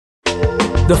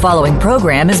The following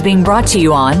program is being brought to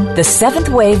you on the Seventh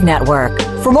Wave Network.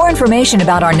 For more information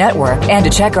about our network and to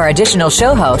check our additional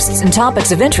show hosts and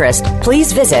topics of interest,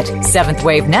 please visit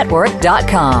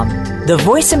seventhwavenetwork.com. The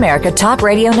Voice America Talk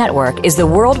Radio Network is the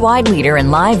worldwide leader in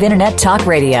live Internet talk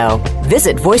radio.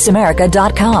 Visit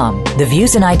voiceamerica.com. The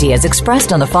views and ideas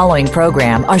expressed on the following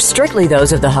program are strictly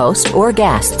those of the host or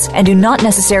guests and do not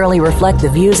necessarily reflect the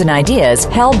views and ideas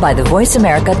held by the Voice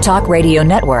America Talk Radio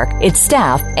Network, its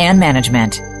staff, and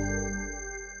management.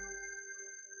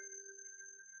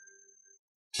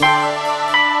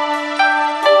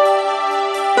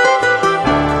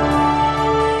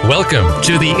 Welcome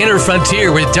to The Inner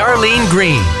Frontier with Darlene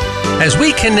Green. As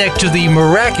we connect to the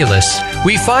miraculous,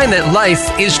 we find that life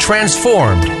is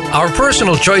transformed. Our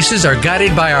personal choices are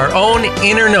guided by our own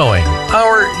inner knowing,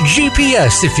 our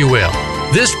GPS, if you will.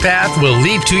 This path will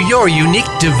lead to your unique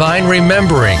divine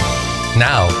remembering.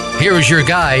 Now, here is your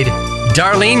guide,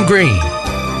 Darlene Green.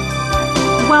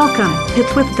 Welcome.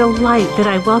 It's with delight that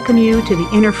I welcome you to The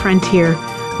Inner Frontier.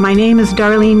 My name is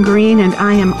Darlene Green, and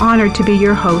I am honored to be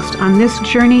your host on this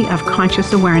journey of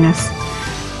conscious awareness.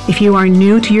 If you are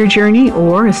new to your journey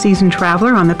or a seasoned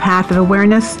traveler on the path of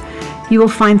awareness, you will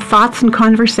find thoughts and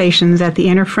conversations at The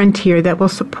Inner Frontier that will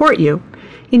support you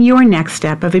in your next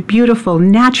step of a beautiful,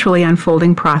 naturally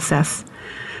unfolding process.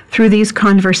 Through these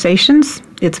conversations,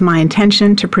 it's my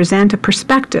intention to present a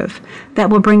perspective that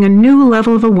will bring a new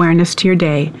level of awareness to your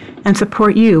day and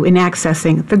support you in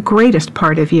accessing the greatest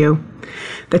part of you.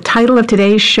 The title of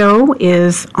today's show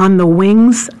is On the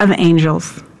Wings of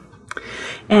Angels.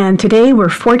 And today we're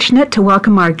fortunate to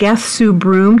welcome our guest, Sue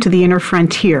Broome, to The Inner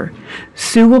Frontier.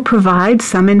 Sue will provide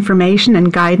some information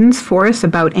and guidance for us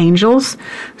about angels.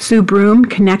 Sue Broome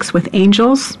connects with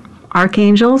angels,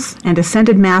 archangels, and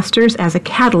ascended masters as a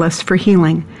catalyst for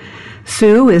healing.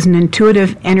 Sue is an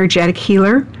intuitive energetic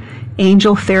healer,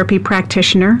 angel therapy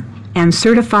practitioner, and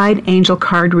certified angel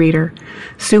card reader.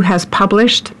 Sue has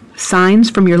published Signs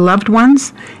from Your Loved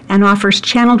Ones and offers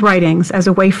channeled writings as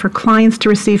a way for clients to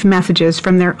receive messages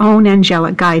from their own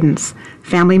angelic guidance,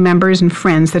 family members and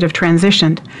friends that have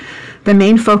transitioned. The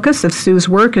main focus of Sue's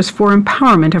work is for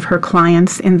empowerment of her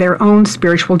clients in their own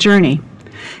spiritual journey.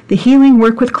 The healing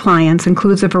work with clients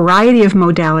includes a variety of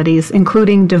modalities,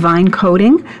 including divine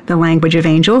coding, the language of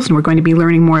angels, and we're going to be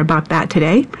learning more about that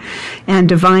today, and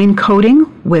divine coding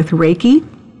with Reiki,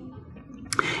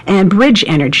 and bridge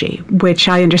energy, which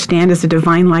I understand is a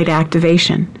divine light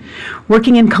activation.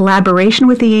 Working in collaboration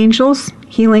with the angels,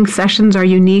 healing sessions are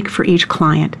unique for each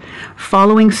client.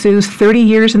 Following Sue's 30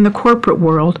 years in the corporate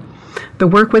world, the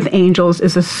work with angels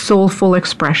is a soulful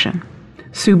expression.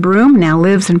 Sue Broome now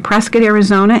lives in Prescott,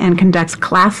 Arizona, and conducts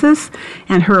classes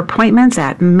and her appointments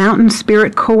at Mountain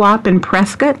Spirit Co-op in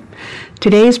Prescott.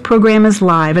 Today's program is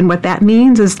live, and what that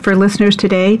means is for listeners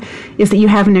today is that you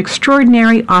have an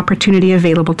extraordinary opportunity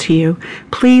available to you.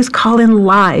 Please call in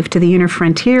live to The Inner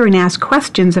Frontier and ask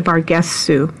questions of our guest,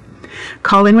 Sue.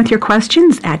 Call in with your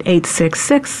questions at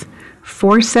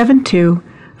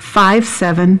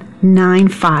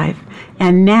 866-472-5795.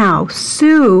 And now,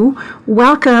 Sue,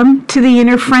 welcome to The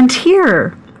Inner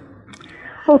Frontier.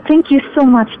 Well, thank you so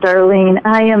much, Darlene.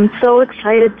 I am so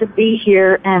excited to be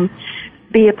here and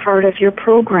be a part of your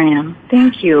program.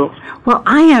 Thank you. Well,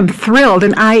 I am thrilled,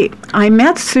 and I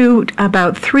met Sue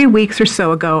about 3 weeks or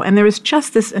so ago, and there was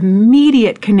just this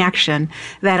immediate connection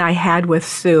that I had with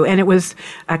Sue, and it was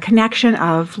a connection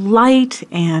of light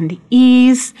and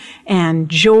ease and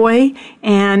joy,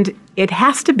 and it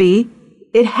has to be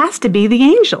the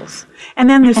angels. And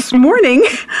then this morning,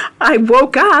 I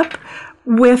woke up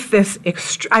with this,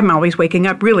 I'm always waking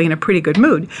up really in a pretty good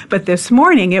mood, but this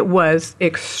morning it was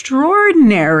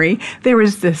extraordinary. There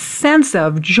was this sense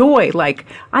of joy, like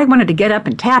I wanted to get up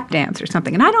and tap dance or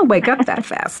something, and I don't wake up that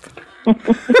fast.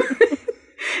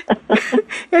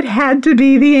 It had to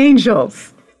be the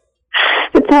angels.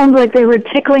 It sounds like they were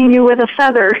tickling you with a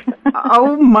feather.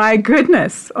 Oh my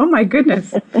goodness. Oh my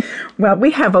goodness. Well,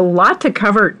 we have a lot to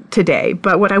cover today,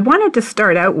 but what I wanted to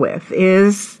start out with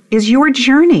is your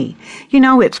journey. You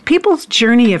know, it's people's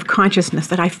journey of consciousness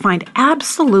that I find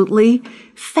absolutely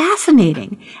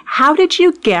fascinating. How did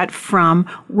you get from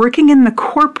working in the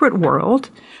corporate world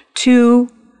to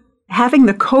having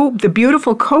the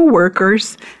beautiful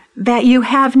coworkers that you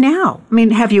have now? I mean,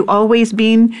 have you always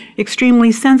been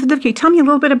extremely sensitive? Can you tell me a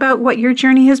little bit about what your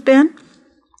journey has been?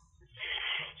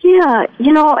 Yeah,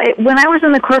 you know, when I was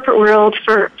in the corporate world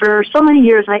for so many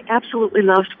years, I absolutely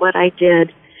loved what I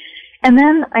did. And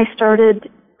then I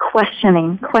started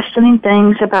questioning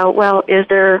things about, well, is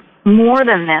there more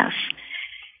than this?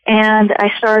 And I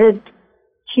started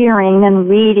hearing and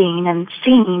reading and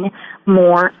seeing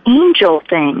more angel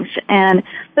things. And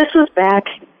this was back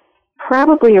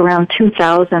probably around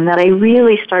 2000 that I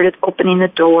really started opening the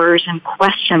doors and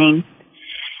questioning.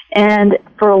 And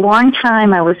for a long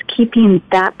time, I was keeping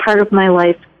that part of my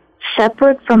life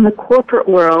separate from the corporate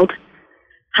world.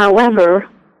 However,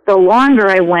 the longer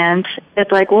I went,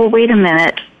 it's like, well, wait a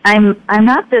minute. I'm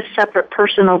not this separate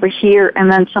person over here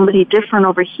and then somebody different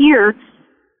over here.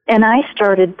 And I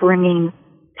started bringing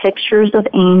pictures of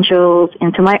angels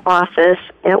into my office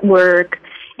at work,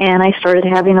 and I started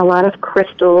having a lot of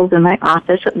crystals in my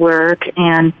office at work,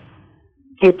 and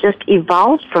it just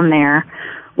evolved from there,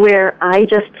 where I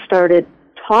just started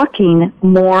talking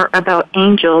more about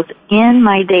angels in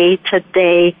my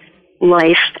day-to-day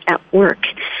life at work,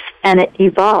 and it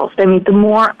evolved. I mean, the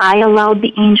more I allowed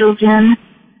the angels in,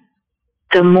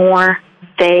 the more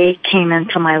they came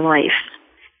into my life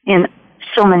in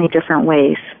so many different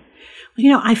ways.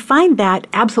 I find that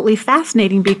absolutely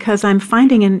fascinating because I'm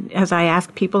finding, as I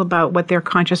ask people about what their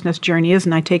consciousness journey is,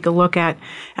 and I take a look at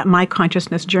my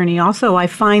consciousness journey also, I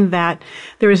find that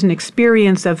there is an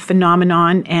experience of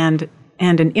phenomenon and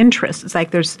an interest. It's like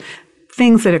there's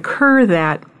things that occur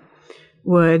that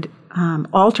would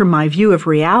alter my view of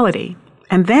reality.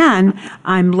 And then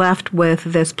I'm left with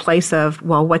this place of,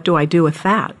 well, what do I do with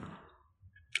that?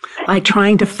 Like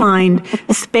trying to find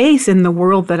space in the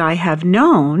world that I have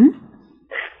known,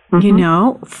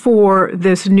 for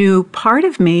this new part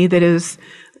of me that is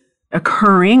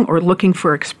occurring or looking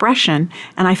for expression.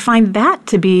 And I find that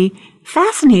to be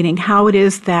fascinating, how it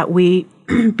is that we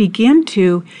begin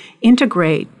to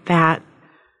integrate that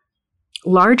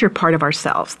larger part of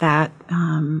ourselves, that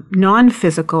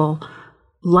non-physical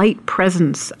light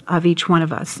presence of each one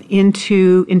of us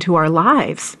into our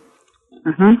lives.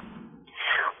 Mm-hmm.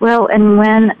 Well, and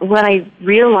what I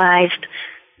realized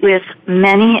with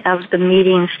many of the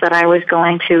meetings that I was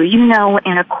going to,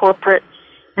 in a corporate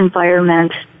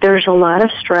environment, there's a lot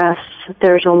of stress,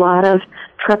 there's a lot of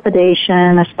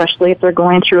trepidation, especially if they're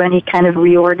going through any kind of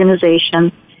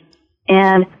reorganization.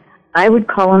 And I would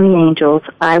call on the angels.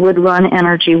 I would run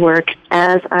energy work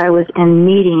as I was in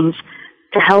meetings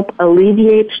to help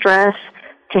alleviate stress,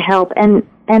 to help, and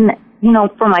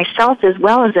for myself as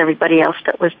well as everybody else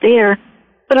that was there,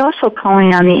 but also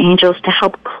calling on the angels to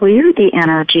help clear the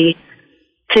energy,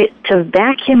 to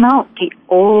vacuum out the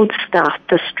old stuff,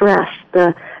 the stress,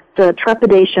 the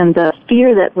trepidation, the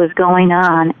fear that was going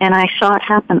on. And I saw it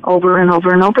happen over and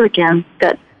over and over again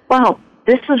that, wow,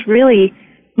 this is really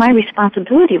my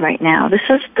responsibility right now. This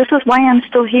is why I'm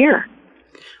still here.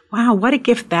 Wow, what a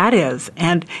gift that is.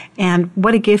 And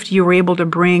what a gift you were able to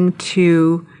bring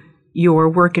to your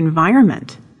work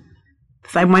environment.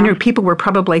 So I wonder, people were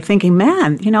probably thinking,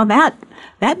 man,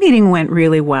 that meeting went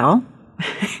really well.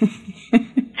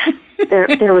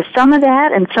 There was some of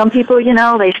that, and some people,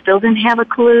 they still didn't have a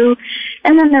clue.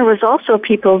 And then there was also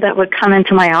people that would come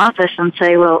into my office and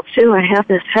say, well, Sue, I have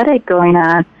this headache going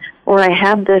on, or I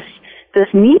have this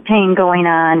knee pain going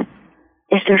on.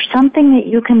 Is there something that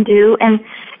you can do? And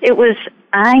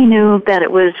I knew that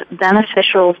it was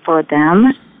beneficial for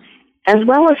them as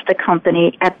well as the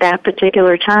company at that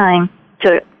particular time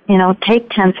to, take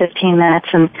 10, 15 minutes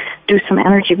and do some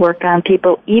energy work on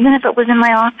people, even if it was in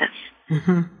my office.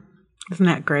 Mm-hmm. Isn't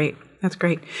that great? That's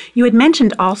great. You had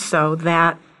mentioned also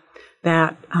that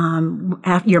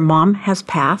your mom has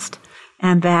passed,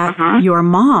 and that your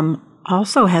mom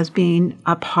also has been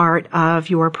a part of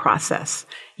your process.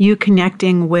 You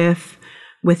connecting with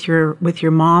your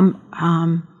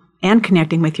mom and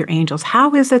connecting with your angels.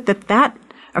 How is it that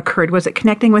occurred? Was it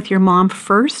connecting with your mom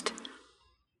first?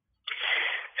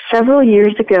 Several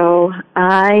years ago,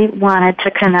 I wanted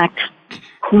to connect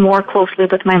more closely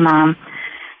with my mom.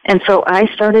 And so I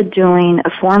started doing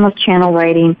a form of channel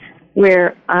writing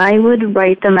where I would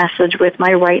write the message with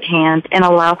my right hand and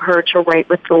allow her to write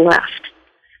with the left.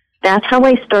 That's how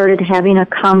I started having a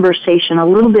conversation, a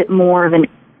little bit more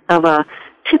of a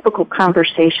typical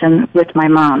conversation with my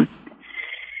mom.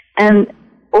 And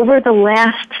over the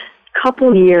last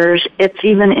couple years, it's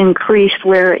even increased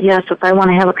where, yes, if I want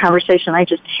to have a conversation, I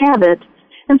just have it.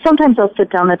 And sometimes I'll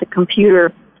sit down at the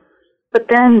computer. But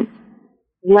then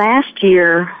last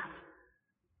year,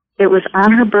 it was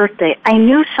on her birthday. I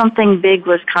knew something big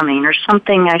was coming, or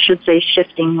something, I should say,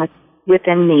 shifting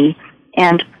within me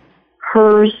and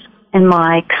hers and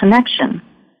my connection.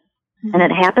 And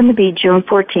it happened to be June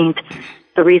 14th.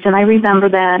 The reason I remember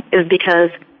that is because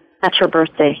that's her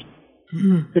birthday,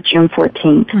 the June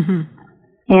 14th. Mm-hmm.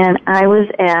 And I was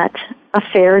at a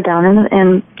fair down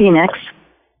in Phoenix,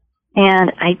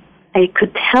 and I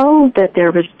could tell that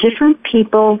there was different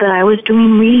people that I was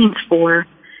doing readings for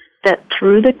that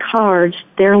through the cards,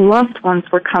 their loved ones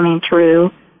were coming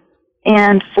through.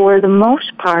 And for the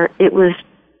most part, it was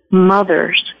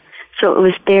mothers. So it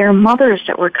was their mothers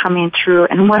that were coming through.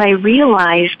 And what I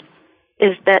realized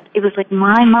is that it was like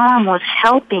my mom was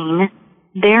helping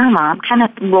their mom, kind of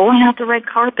rolling out the red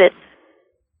carpet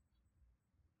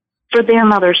for their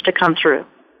mothers to come through.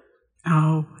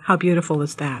 Oh, how beautiful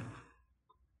is that?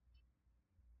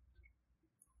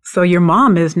 So your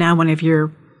mom is now one of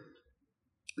your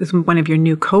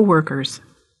new coworkers.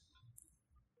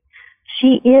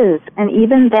 She is. And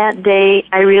even that day,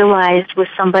 I realized with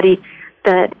somebody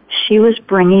that she was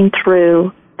bringing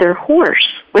through their horse,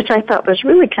 which I thought was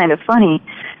really kind of funny.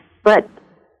 But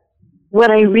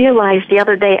what I realized the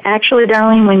other day, actually,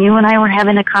 Darlene, when you and I were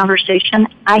having a conversation,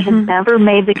 I had never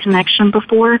made the connection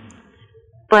before,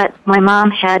 but my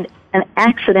mom had an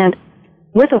accident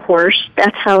with a horse.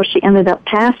 That's how she ended up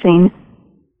passing.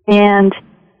 And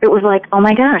it was like, oh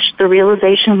my gosh, the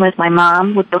realization with my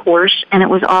mom, with the horse, and it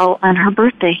was all on her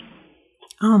birthday.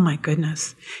 Oh my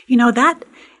goodness. You know, that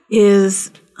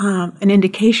is an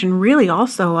indication really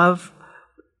also of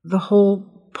the whole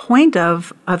point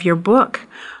of your book.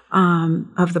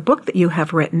 Of the book that you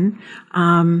have written,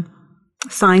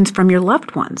 Signs from Your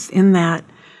Loved Ones, in that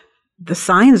the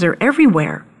signs are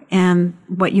everywhere. And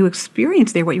what you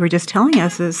experienced there, what you were just telling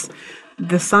us, is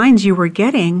the signs you were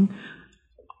getting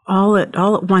all at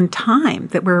one time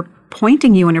that were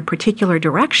pointing you in a particular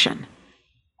direction.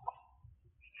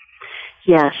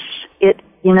 Yes.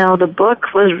 The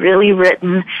book was really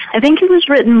written, I think it was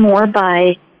written more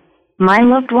by my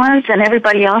loved ones and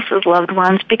everybody else's loved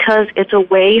ones, because it's a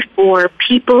way for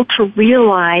people to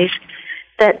realize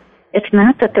that it's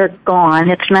not that they're gone.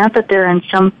 It's not that they're in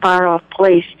some far-off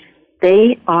place.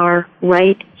 They are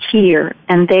right here,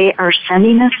 and they are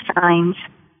sending us signs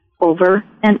over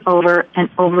and over and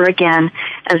over again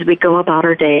as we go about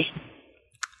our day.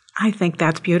 I think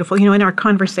that's beautiful. In our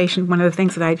conversation, one of the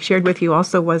things that I shared with you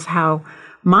also was how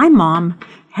my mom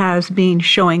has been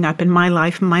showing up in my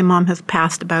life. My mom has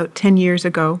passed about 10 years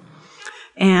ago.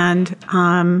 And,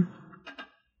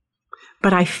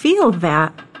 but I feel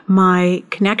that my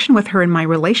connection with her and my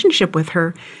relationship with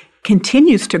her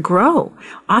continues to grow.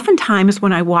 Oftentimes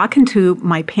when I walk into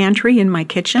my pantry in my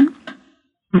kitchen,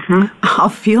 I'll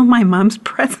feel my mom's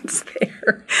presence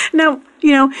there. Now,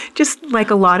 just like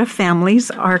a lot of families,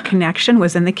 our connection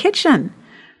was in the kitchen.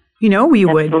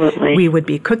 We would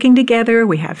be cooking together,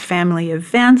 we have family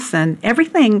events, and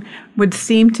everything would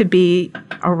seem to be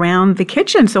around the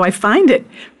kitchen. So I find it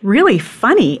really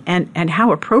funny and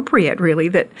how appropriate, really,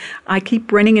 that I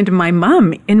keep running into my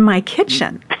mom in my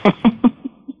kitchen.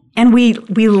 And we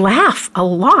laugh a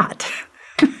lot.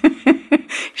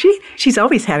 She's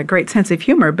always had a great sense of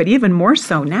humor, but even more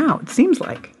so now, it seems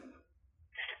like.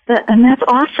 And that's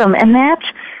awesome. And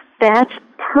that's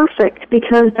perfect,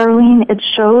 because, Darlene, it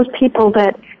shows people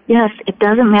that, yes, it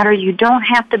doesn't matter. You don't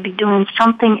have to be doing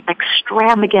something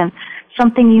extravagant,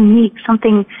 something unique,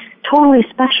 something totally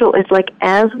special. It's like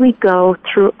as we go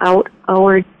throughout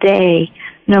our day,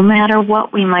 no matter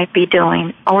what we might be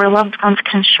doing, our loved ones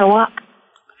can show up.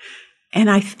 And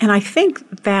I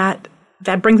think that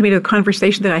brings me to a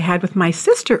conversation that I had with my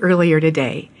sister earlier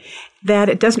today, that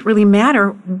it doesn't really matter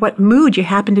what mood you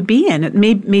happen to be in. It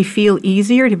may feel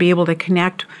easier to be able to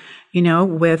connect,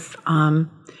 with, to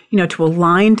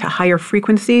align to higher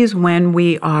frequencies when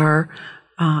we are,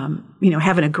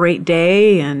 having a great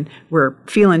day and we're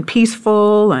feeling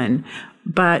peaceful,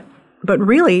 but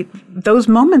really those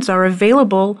moments are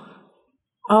available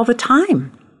all the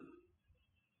time.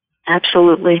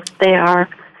 Absolutely, they are,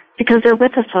 because they're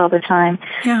with us all the time.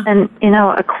 Yeah. And,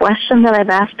 a question that I've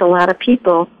asked a lot of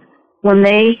people, when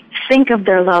they think of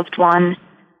their loved one,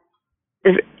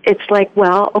 it's like,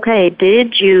 well, okay,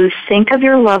 did you think of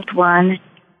your loved one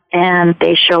and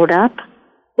they showed up?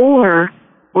 Or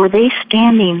were they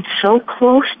standing so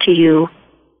close to you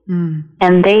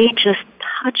and they just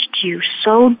touched you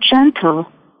so gentle,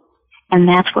 and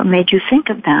that's what made you think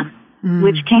of them?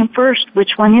 Which came first?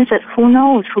 Which one is it? Who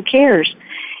knows? Who cares?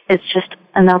 It's just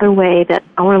another way that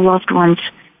our loved ones,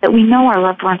 that we know our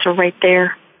loved ones are right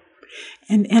there.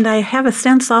 And I have a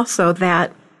sense also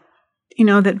that,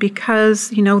 that because,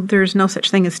 there's no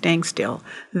such thing as staying still,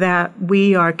 that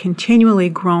we are continually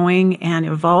growing and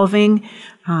evolving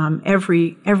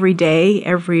every day,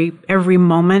 every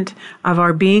moment of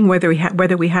our being, whether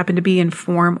we happen to be in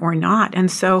form or not.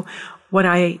 And so what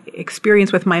I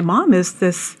experience with my mom is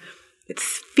this, it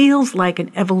feels like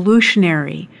an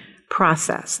evolutionary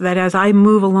process, that as I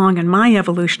move along in my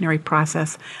evolutionary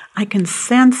process, I can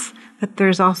sense that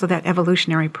there's also that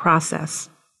evolutionary process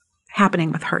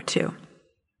happening with her too.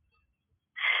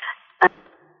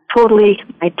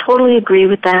 I totally agree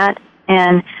with that.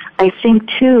 And I think,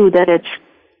 too, that it's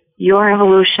your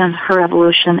evolution, her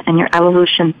evolution, and your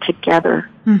evolution together.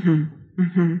 Mm-hmm.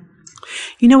 Mm-hmm.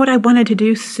 You know what I wanted to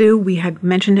do, Sue? We had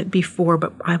mentioned it before,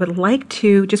 but I would like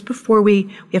to, just before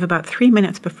we have about 3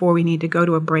 minutes before we need to go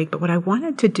to a break, but what I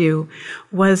wanted to do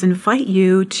was invite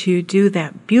you to do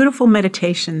that beautiful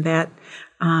meditation that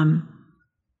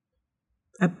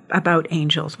about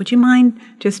angels. Would you mind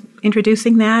just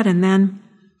introducing that and then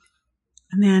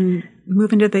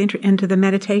move into the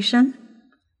meditation?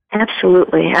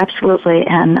 Absolutely, absolutely.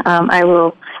 And I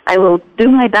will do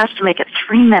my best to make it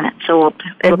 3 minutes, so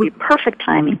it'll be perfect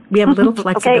timing. We have a little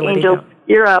flexibility. Okay, Angel,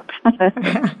 you're up.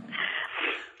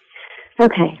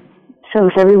 Okay, so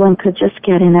if everyone could just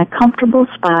get in a comfortable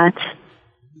spot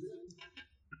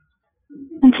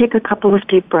and take a couple of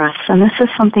deep breaths. And this is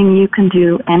something you can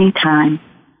do anytime.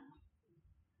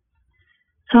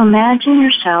 So imagine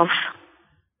yourself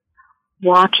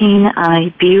walking on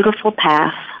a beautiful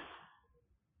path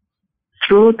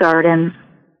through a garden,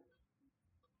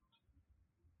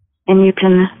 and you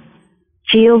can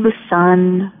feel the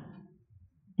sun,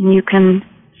 and you can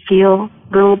feel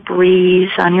a little breeze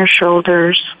on your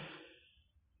shoulders.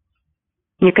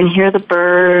 You can hear the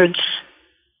birds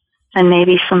and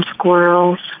maybe some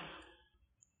squirrels.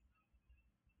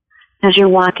 As you're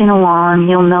walking along,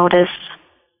 you'll notice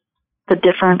the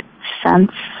different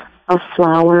scents of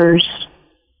flowers,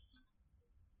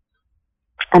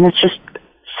 and it's just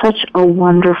such a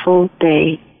wonderful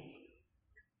day.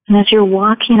 And as you're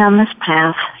walking on this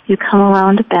path, you come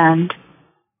around a bend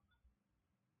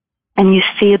and you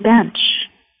see a bench.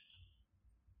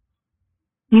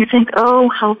 You think, oh,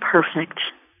 how perfect.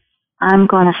 I'm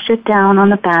going to sit down on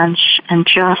the bench and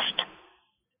just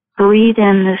breathe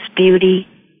in this beauty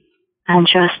and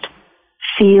just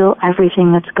feel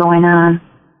everything that's going on.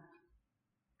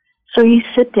 So you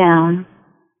sit down,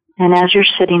 and as you're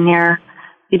sitting there,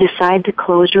 you decide to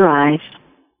close your eyes.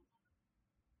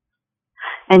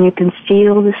 And you can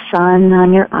feel the sun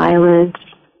on your eyelids.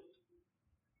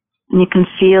 And you can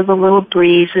feel the little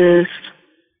breezes.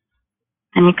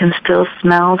 And you can still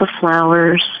smell the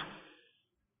flowers.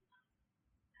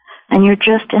 And you're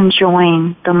just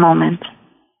enjoying the moment.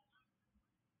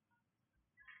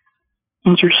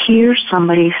 And you hear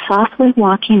somebody softly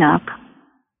walking up.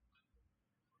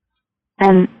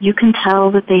 And you can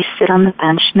tell that they sit on the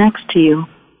bench next to you.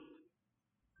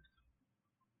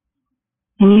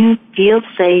 And you feel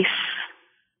safe.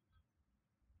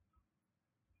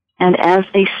 And as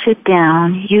they sit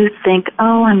down, you think,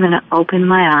 oh, I'm going to open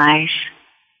my eyes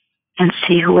and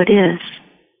see who it is.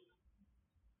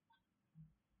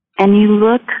 And you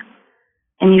look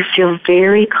and you feel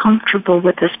very comfortable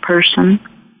with this person,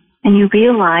 and you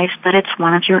realize that it's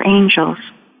one of your angels.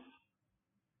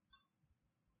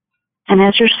 And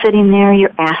as you're sitting there, you're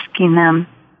asking them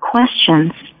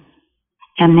questions,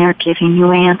 and they're giving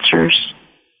you answers.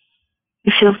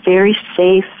 You feel very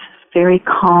safe, very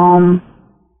calm,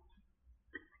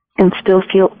 and still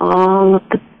feel all of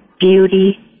the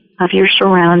beauty of your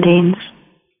surroundings.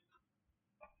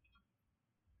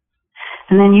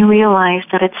 And then you realize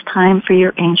that it's time for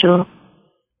your angel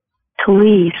to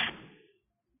leave.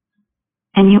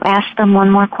 And you ask them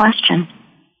one more question.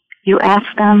 You ask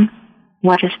them,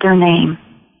 what is their name?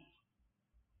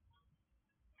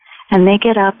 And they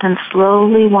get up and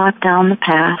slowly walk down the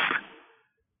path.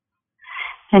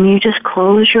 And you just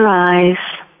close your eyes,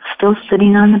 still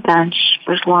sitting on the bench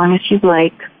for as long as you'd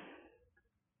like,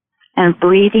 and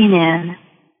breathing in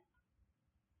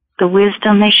the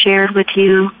wisdom they shared with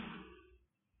you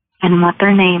and what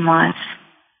their name was,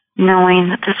 knowing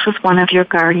that this was one of your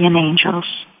guardian angels.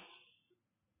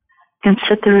 You can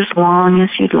sit there as long as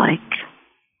you'd like.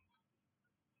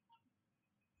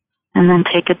 And then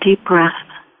take a deep breath.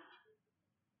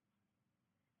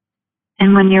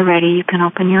 And when you're ready, you can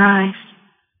open your eyes.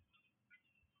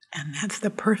 And that's the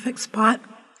perfect spot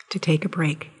to take a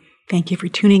break. Thank you for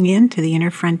tuning in to The Inner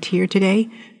Frontier today.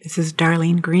 This is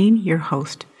Darlene Green, your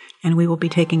host. And we will be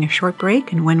taking a short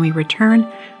break, and when we return,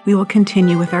 we will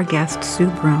continue with our guest, Sue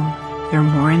Broome. There are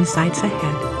more insights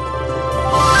ahead.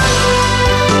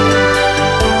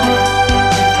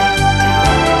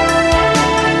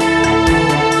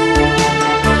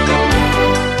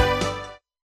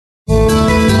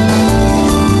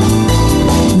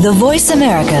 The Voice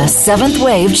America 7th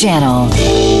Wave Channel.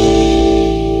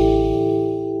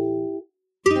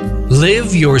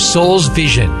 Live your soul's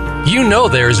vision. You know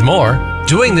there's more.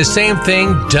 Doing the same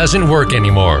thing doesn't work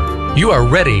anymore. You are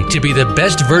ready to be the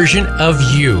best version of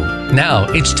you. Now,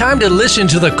 it's time to listen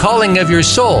to the calling of your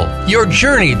soul. Your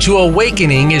journey to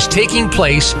awakening is taking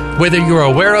place whether you're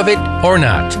aware of it or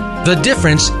not. The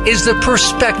difference is the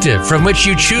perspective from which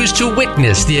you choose to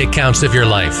witness the accounts of your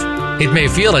life. It may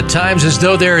feel at times as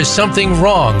though there is something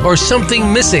wrong or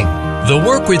something missing. The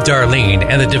work with Darlene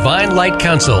and the Divine Light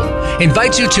Council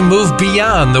invites you to move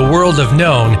beyond the world of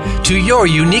known to your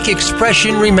unique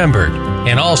expression remembered.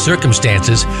 In all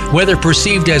circumstances, whether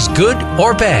perceived as good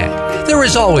or bad, there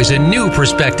is always a new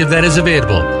perspective that is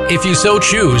available. If you so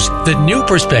choose, the new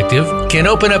perspective can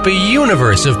open up a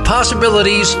universe of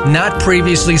possibilities not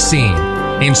previously seen.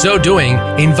 In so doing,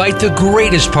 invite the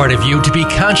greatest part of you to be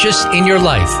conscious in your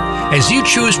life as you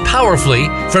choose powerfully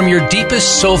from your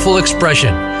deepest soulful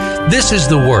expression. This is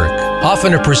the work,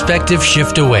 often a perspective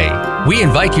shift away. We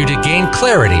invite you to gain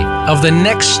clarity of the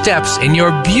next steps in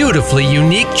your beautifully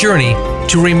unique journey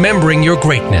to remembering your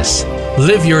greatness.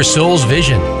 Live your soul's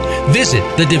vision. Visit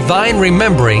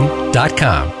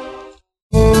thedivineremembering.com.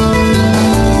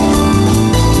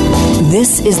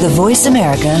 This is the Voice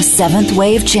America 7th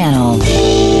Wave Channel.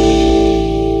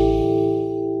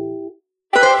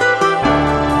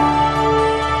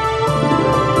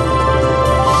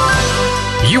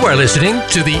 You are listening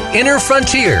to The Inner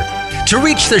Frontier. To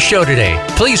reach the show today,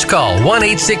 please call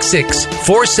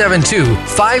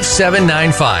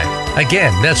 1-866-472-5795.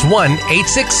 Again, that's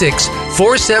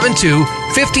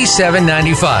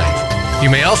 1-866-472-5795. You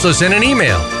may also send an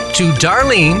email to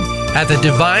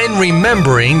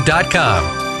Darlene@thedivineremembering.com.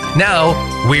 Now,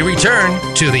 we return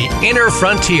to The Inner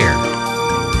Frontier.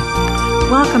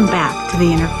 Welcome back to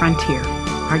The Inner Frontier.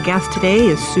 Our guest today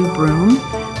is Sue Broome.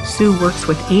 Sue works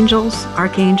with angels,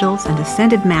 archangels, and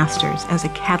ascended masters as a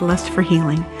catalyst for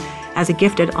healing. As a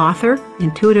gifted author,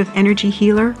 intuitive energy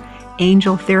healer,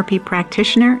 angel therapy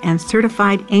practitioner, and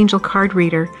certified angel card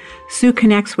reader, Sue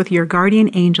connects with your guardian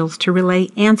angels to relay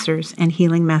answers and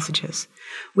healing messages.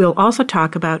 We'll also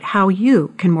talk about how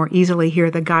you can more easily hear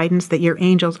the guidance that your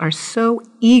angels are so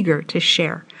eager to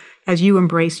share as you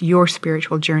embrace your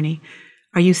spiritual journey.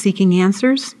 Are you seeking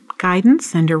answers,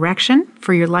 guidance, and direction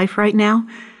for your life right now?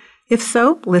 If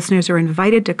so, listeners are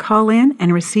invited to call in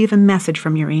and receive a message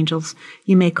from your angels.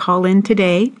 You may call in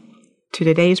today to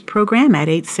today's program at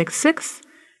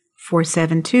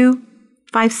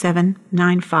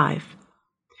 866-472-5795.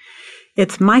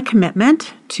 It's my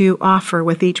commitment to offer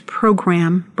with each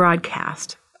program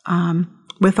broadcast.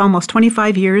 With almost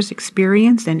 25 years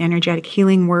experience in energetic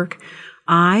healing work,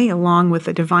 I, along with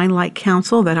the Divine Light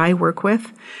Council that I work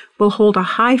with, will hold a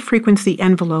high-frequency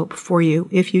envelope for you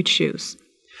if you choose.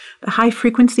 The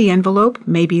high-frequency envelope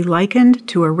may be likened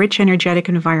to a rich energetic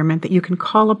environment that you can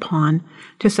call upon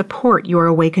to support your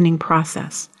awakening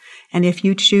process. And if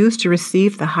you choose to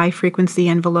receive the high-frequency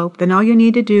envelope, then all you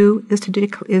need to do is to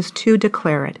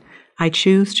declare it. I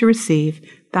choose to receive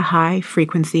the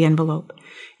high-frequency envelope.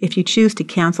 If you choose to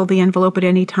cancel the envelope at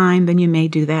any time, then you may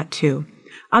do that too.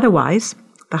 Otherwise,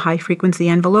 the high-frequency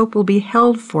envelope will be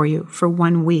held for you for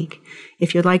 1 week.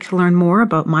 If you'd like to learn more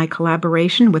about my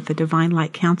collaboration with the Divine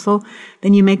Light Council,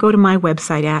 then you may go to my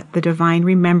website at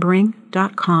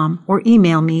thedivineremembering.com or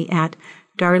email me at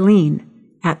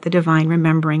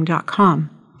darlene@thedivineremembering.com.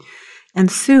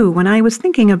 And Sue, when I was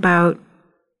thinking about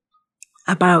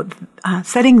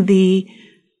setting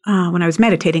when I was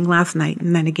meditating last night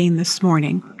and then again this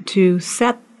morning, to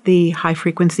set the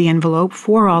high-frequency envelope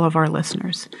for all of our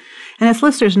listeners. And it's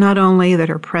listeners not only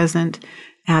that are present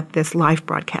at this live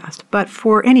broadcast, but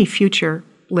for any future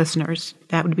listeners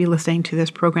that would be listening to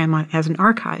this program as an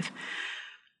archive.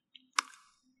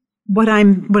 What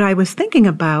I was thinking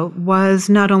about was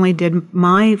not only did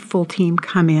my full team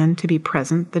come in to be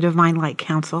present, the Divine Light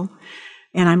Council,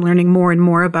 and I'm learning more and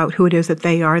more about who it is that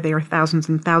they are. They are thousands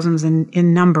and thousands in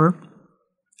number.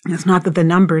 It's not that the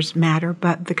numbers matter,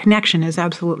 but the connection is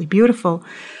absolutely beautiful.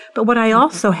 But what I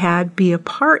also had be a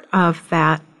part of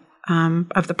that,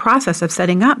 of the process of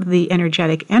setting up the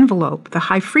energetic envelope, the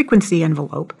high-frequency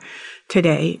envelope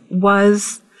today,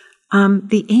 was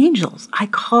the angels. I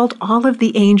called all of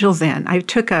the angels in. I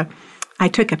took a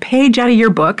page out of your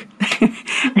book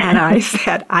and I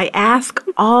said, I ask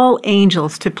all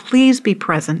angels to please be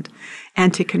present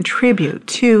and to contribute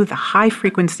to the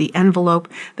high-frequency envelope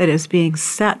that is being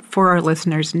set for our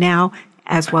listeners now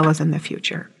as well as in the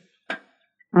future.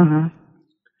 Mm-hmm.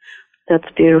 That's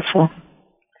beautiful.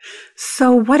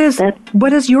 So what is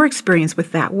your experience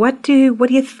with that? What do you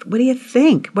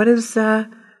think? What is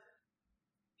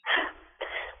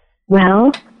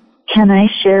Well, can I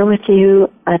share with you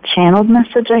a channeled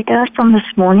message I got from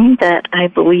this morning that I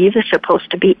believe is supposed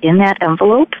to be in that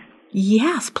envelope?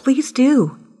 Yes, please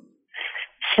do.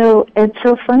 So it's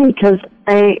so funny because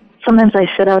sometimes I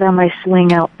sit out on my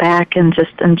swing out back and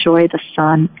just enjoy the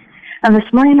sun. And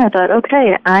this morning I thought,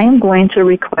 okay, I'm going to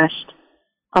request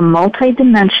a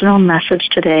multidimensional message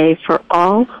today for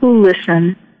all who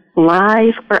listen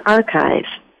live or archive.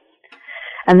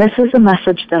 And this is a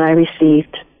message that I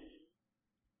received.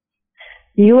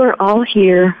 You are all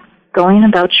here going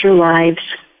about your lives,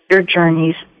 your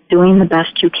journeys, doing the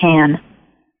best you can.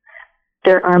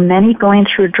 There are many going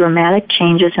through dramatic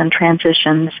changes and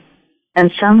transitions, and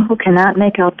some who cannot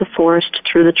make out the forest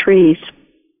through the trees.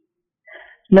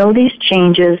 Know these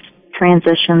changes,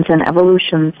 transitions, and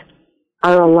evolutions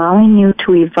are allowing you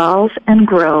to evolve and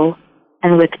grow,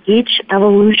 and with each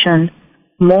evolution,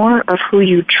 more of who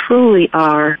you truly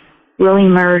are will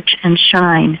emerge and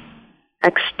shine,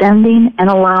 extending and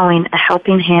allowing a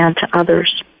helping hand to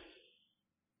others.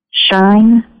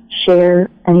 Shine, share,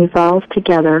 and evolve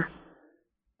together.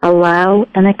 Allow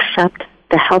and accept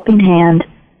the helping hand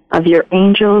of your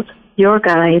angels, your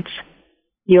guides,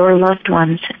 your loved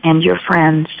ones, and your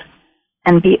friends,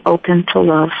 and be open to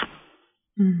love.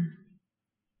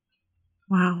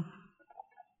 Wow.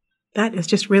 That is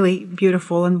just really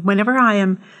beautiful. And whenever I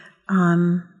am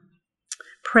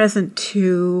present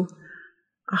to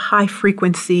a high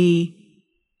frequency,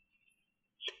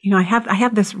 I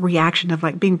have this reaction of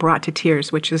like being brought to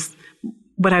tears, which is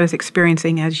what I was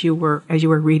experiencing as you were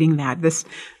reading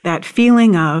that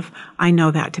feeling of, I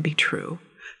know that to be true.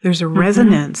 There's a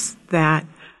resonance that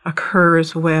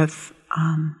occurs with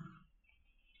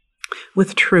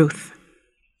truth.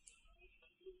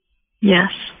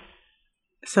 Yes.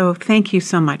 So thank you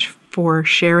so much for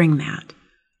sharing that.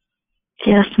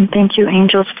 Yes, and thank you,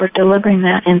 angels, for delivering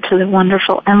that into the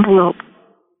wonderful envelope.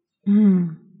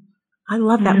 I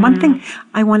love that. One thing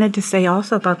I wanted to say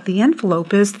also about the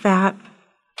envelope is that,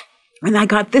 and I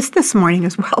got this morning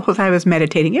as well as I was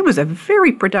meditating. It was a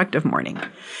very productive morning.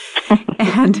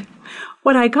 And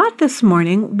what I got this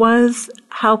morning was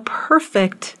how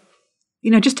perfect,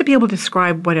 just to be able to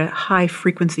describe what a high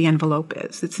frequency envelope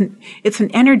is. It's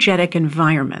an energetic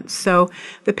environment. So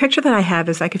the picture that I have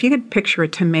is like if you could picture a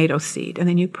tomato seed, and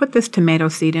then you put this tomato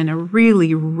seed in a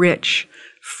really rich,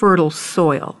 fertile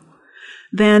soil,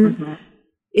 then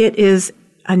it is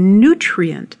a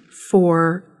nutrient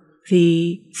for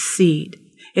the seed.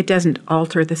 It doesn't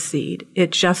alter the seed.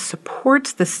 It just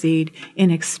supports the seed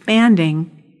in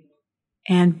expanding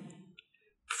and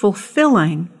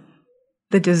fulfilling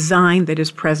the design that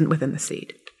is present within the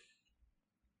seed.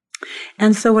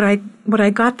 And so what I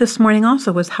got this morning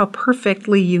also was how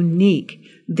perfectly unique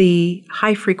the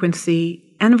high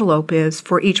frequency envelope is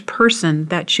for each person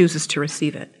that chooses to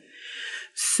receive it.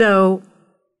 So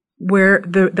where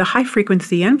the high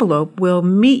frequency envelope will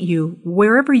meet you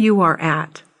wherever you are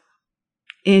at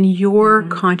in your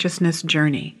consciousness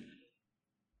journey.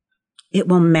 It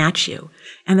will match you.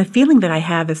 And the feeling that I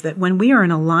have is that when we are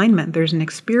in alignment, there's an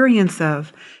experience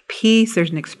of peace,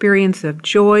 there's an experience of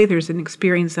joy, there's an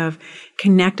experience of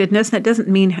connectedness. And it doesn't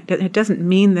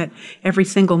mean that every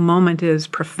single moment is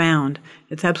profound.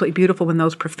 It's absolutely beautiful when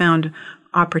those profound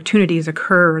opportunities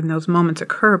occur and those moments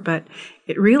occur, but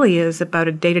it really is about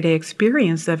a day-to-day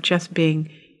experience of just being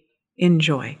in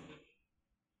joy.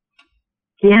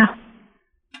 Yeah.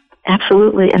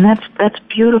 Absolutely, and that's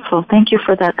beautiful. Thank you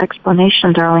for that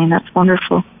explanation, Darlene. That's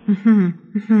wonderful.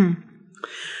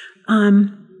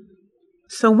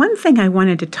 So one thing I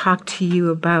wanted to talk to you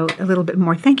about a little bit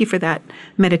more. Thank you for that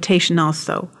meditation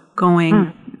also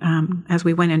going as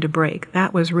we went into break.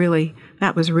 That was really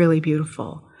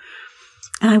beautiful.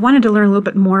 And I wanted to learn a little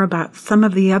bit more about some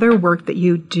of the other work that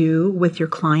you do with your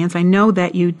clients. I know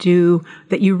that you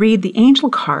read the angel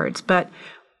cards, but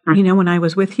when I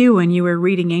was with you and you were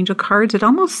reading angel cards, it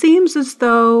almost seems as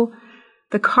though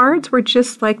the cards were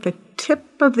just like the tip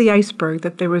of the iceberg,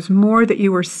 that there was more that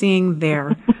you were seeing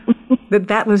there,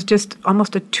 that was just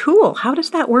almost a tool. How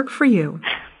does that work for you?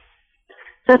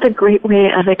 That's a great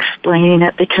way of explaining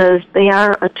it, because they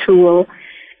are a tool.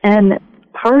 And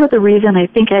part of the reason I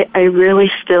think I really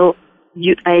still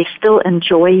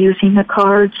enjoy using the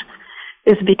cards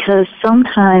is because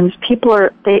sometimes people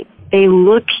they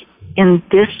look in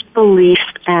disbelief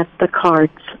at the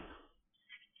cards.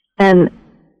 And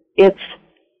it's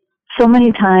so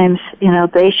many times,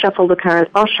 they shuffle the cards,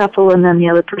 I'll shuffle, and then the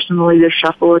other person will either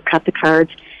shuffle or cut the cards.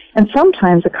 And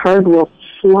sometimes a card will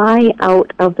fly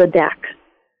out of the deck.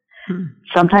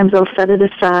 Sometimes they'll set it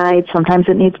aside. Sometimes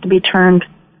it needs to be turned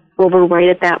over right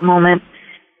at that moment.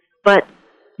 But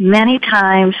many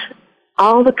times,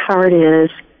 all the card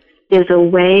is a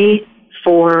way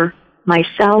for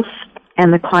myself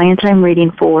and the client I'm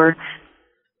reading for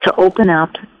to open up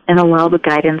and allow the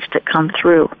guidance to come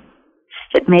through.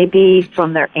 It may be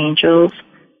from their angels.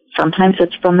 Sometimes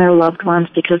it's from their loved ones,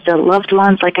 because their loved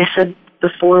ones, like I said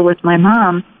before with my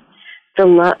mom,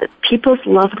 people's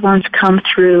loved ones come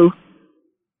through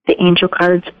the angel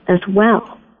cards as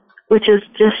well, which is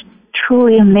just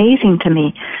truly amazing to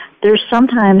me. There's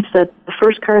sometimes that the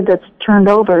first card that's turned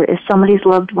over is somebody's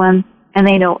loved one, and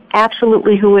they know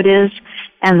absolutely who it is,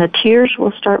 and the tears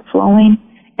will start flowing,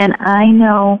 and I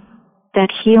know that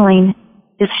healing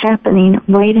is happening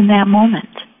right in that moment.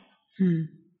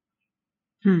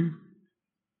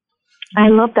 I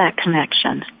love that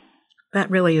connection. That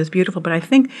really is beautiful, but I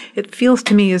think it feels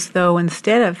to me as though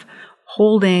instead of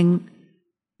holding,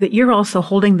 that you're also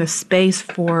holding the space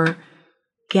for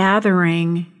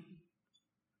gathering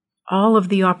all of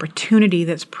the opportunity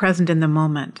that's present in the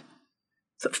moment.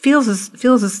 So it feels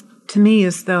as to me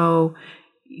as though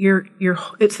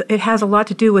it has a lot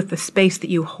to do with the space that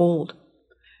you hold.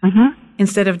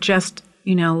 Instead of just,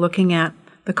 looking at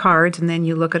the cards and then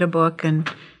you look at a book and,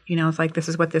 it's like, this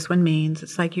is what this one means.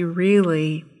 It's like you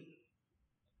really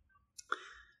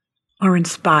are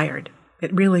inspired.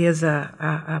 It really is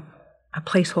a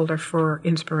placeholder for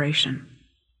inspiration.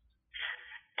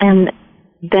 And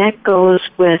that goes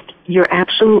with, you're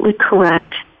absolutely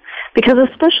correct. Because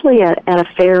especially at a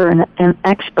fair and an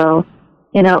expo,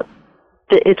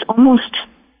 it's almost,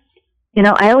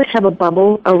 I always have a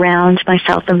bubble around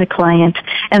myself and the client,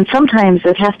 and sometimes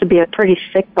it has to be a pretty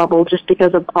thick bubble just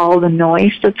because of all the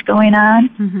noise that's going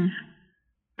on.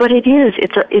 But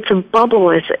it's a bubble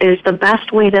is the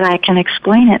best way that I can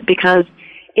explain it, because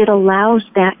it allows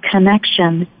that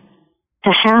connection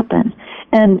to happen.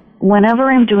 And whenever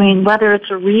I'm doing, whether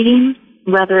it's a reading,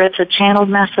 whether it's a channeled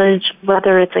message,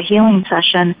 whether it's a healing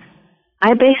session,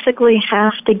 I basically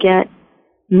have to get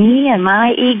me and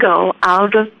my ego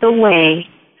out of the way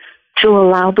to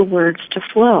allow the words to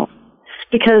flow.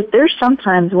 Because there's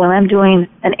sometimes when I'm doing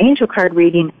an angel card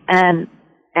reading, and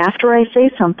after I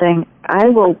say something, I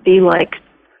will be like,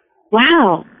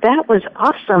 wow, that was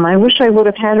awesome. I wish I would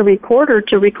have had a recorder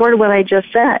to record what I just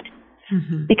said.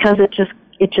 Because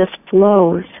it just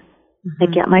flows. I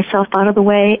get myself out of the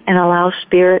way and allow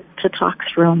Spirit to talk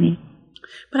through me.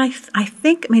 But I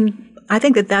think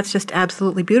that that's just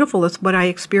absolutely beautiful. It's what I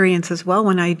experience as well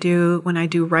when I do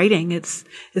writing. It's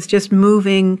just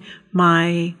moving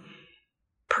my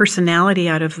personality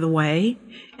out of the way,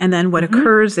 and then what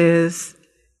occurs is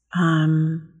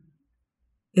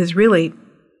really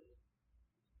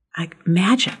like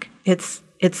magic. It's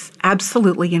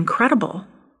absolutely incredible.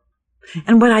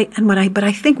 But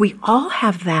I think we all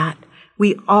have that.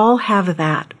 We all have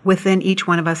that within each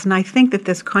one of us. And I think that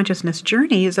this consciousness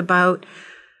journey is about,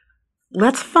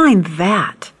 let's find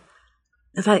that.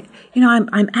 It's like,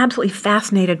 I'm absolutely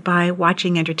fascinated by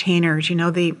watching entertainers,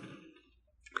 the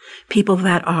people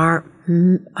that are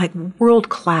like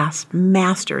world-class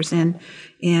masters in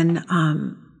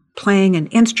playing an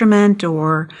instrument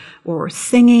or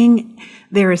singing.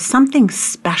 There is something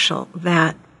special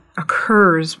that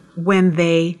occurs when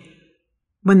they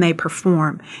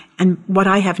perform. And what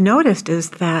I have noticed is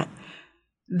that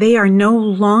they are no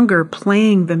longer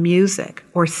playing the music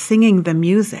or singing the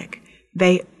music.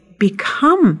 They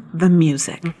become the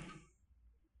music.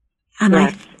 And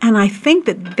yes. I think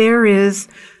that there is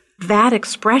that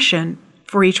expression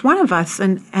for each one of us,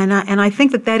 and I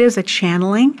think that is a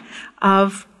channeling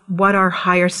of what our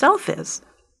higher self is.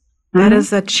 That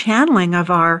is a channeling of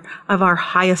our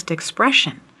highest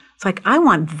expression. It's like, I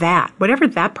want that. Whatever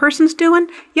that person's doing,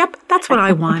 yep, that's what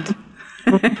I want.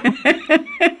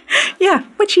 Yeah,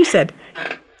 what she said.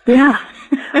 Yeah.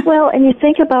 Well, and you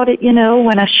think about it,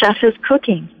 when a chef is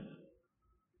cooking,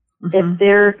 if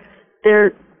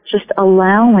they're just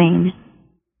allowing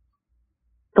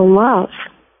the love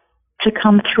to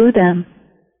come through them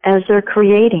as they're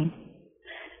creating.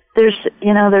 There's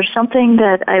something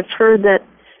that I've heard that,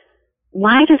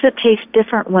 why does it taste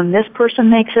different when this person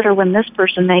makes it or when this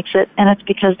person makes it? And it's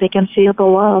because they can feel the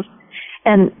love.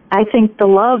 And I think the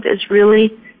love is really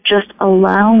just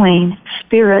allowing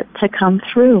Spirit to come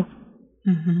through.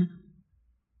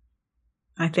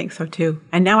 I think so too.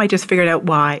 And now I just figured out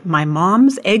why my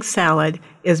mom's egg salad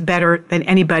is better than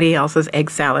anybody else's egg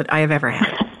salad I have ever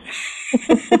had.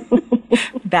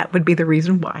 That would be the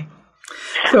reason why.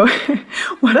 So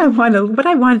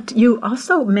you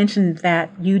also mentioned that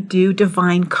you do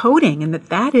divine coding and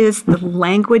that is the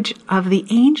language of the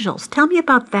angels. Tell me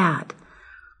about that.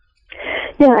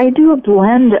 Yeah, I do a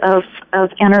blend of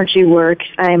energy work.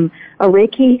 I'm a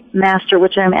Reiki master,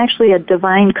 which I'm actually a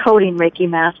divine coding Reiki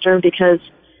master because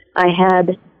I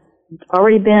had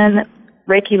already been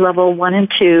Reiki level 1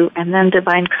 and 2 and then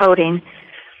divine coding.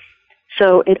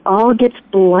 So it all gets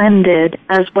blended,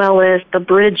 as well as the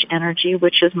bridge energy,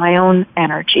 which is my own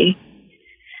energy.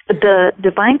 the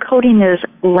divine coding is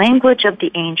language of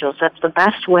the angels. That's the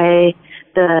best way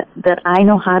that I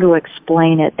know how to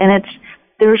explain it. And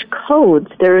there's codes.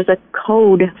 There's a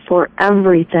code for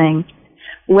everything,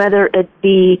 whether it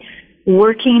be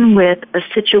working with a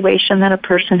situation that a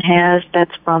person has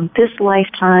that's from this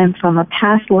lifetime, from a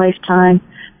past lifetime,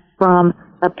 from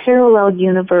a parallel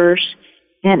universe,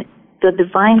 and the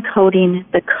divine coding,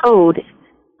 the code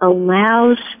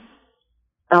allows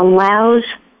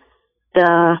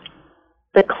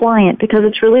the client, because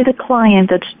it's really the client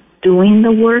that's doing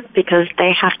the work because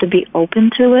they have to be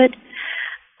open to it,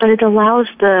 but it allows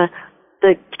to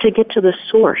get to the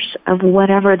source of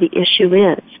whatever the issue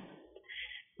is.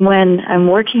 When I'm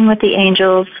working with the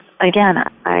angels, again,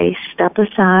 I step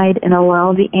aside and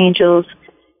allow the angels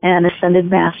and ascended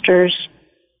masters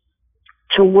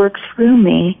to work through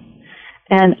me,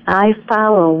 and I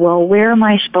follow, well, where am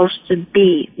I supposed to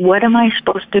be? What am I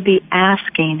supposed to be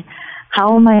asking?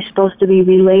 How am I supposed to be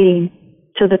relating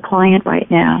to the client right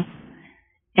now?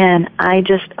 And I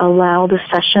just allow the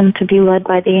session to be led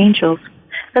by the angels.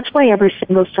 That's why every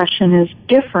single session is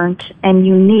different and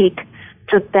unique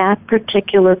to that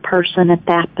particular person at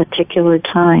that particular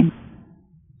time.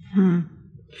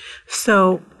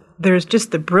 So there's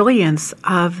just the brilliance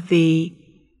of the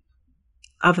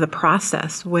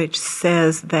process, which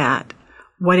says that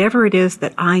whatever it is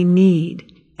that I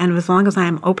need, and as long as I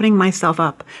am opening myself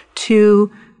up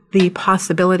to the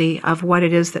possibility of what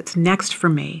it is that's next for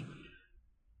me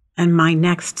and my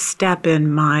next step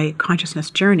in my consciousness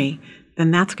journey,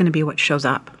 then that's going to be what shows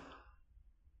up.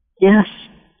 Yes.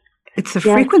 It's a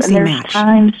frequency and match.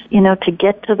 Times, to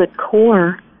get to the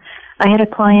core. I had a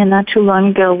client not too long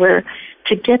ago where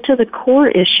to get to the core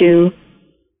issue,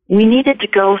 we needed to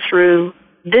go through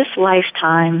this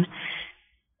lifetime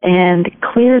and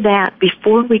clear that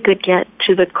before we could get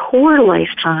to the core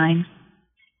lifetime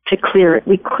to clear it.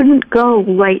 We couldn't go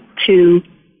right to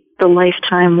the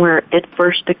lifetime where it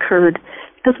first occurred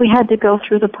because we had to go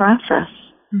through the process.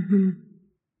 Mm-hmm.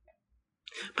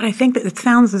 But I think that it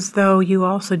sounds as though you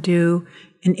also do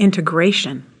an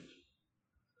integration.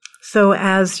 So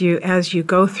as you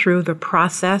go through the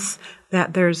process,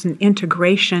 that there's an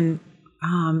integration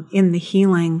in the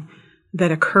healing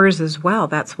that occurs as well.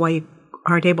 That's why you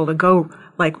aren't able to go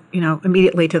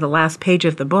immediately to the last page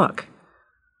of the book.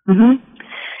 Mm-hmm.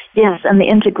 Yes, and the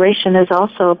integration is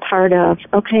also a part of,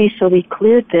 okay, so we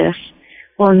cleared this.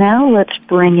 Well, now let's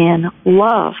bring in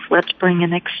love. Let's bring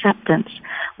in acceptance.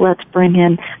 Let's bring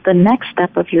in the next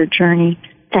step of your journey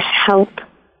to help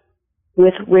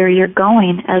with where you're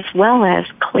going, as well as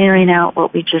clearing out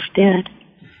what we just did.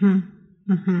 Mm-hmm.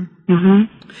 Mm-hmm. Mm-hmm.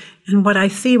 And what I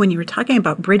see when you were talking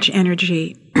about bridge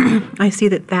energy, I see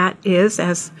that is,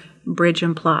 as bridge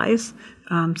implies,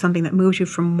 something that moves you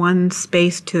from one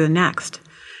space to the next.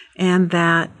 And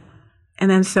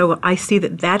then so I see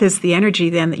that is the energy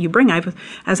then that you bring.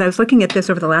 As I was looking at this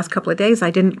over the last couple of days, I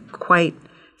didn't quite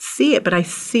see it, but I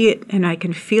see it and I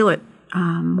can feel it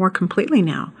more completely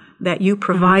now, that you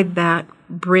provide that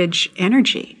bridge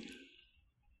energy.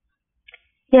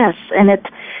 Yes, and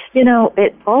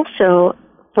it also,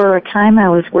 for a time I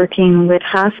was working with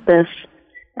hospice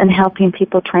and helping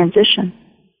people transition.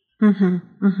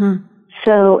 Mm-hmm. Mm-hmm.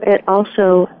 So it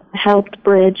also helped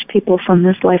bridge people from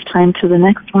this lifetime to the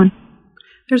next one.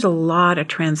 There's a lot of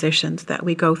transitions that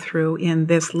we go through in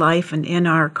this life and in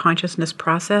our consciousness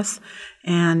process,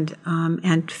 and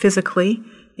physically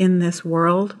in this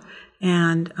world,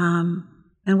 and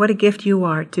what a gift you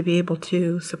are to be able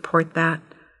to support that,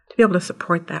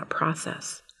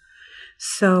 process.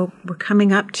 So we're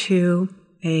coming up to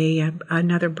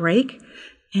another break,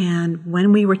 and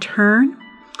when we return,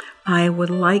 I would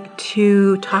like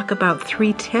to talk about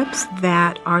 3 tips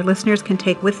that our listeners can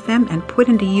take with them and put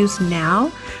into use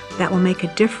now that will make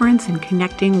a difference in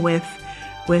connecting with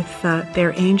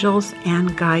their angels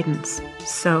and guidance.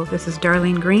 So this is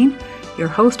Darlene Green, your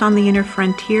host on The Inner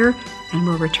Frontier, and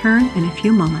we'll return in a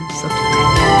few moments. So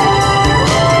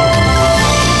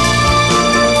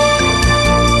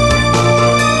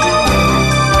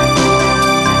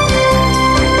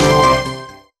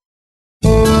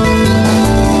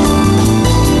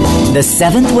The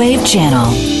Seventh Wave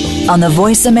Channel on the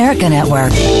Voice America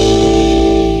Network.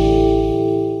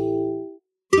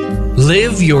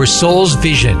 Live your soul's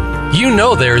vision. You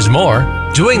know there's more.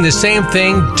 Doing the same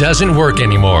thing doesn't work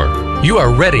anymore. You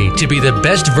are ready to be the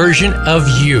best version of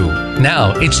you.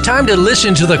 Now it's time to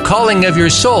listen to the calling of your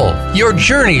soul. Your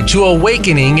journey to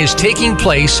awakening is taking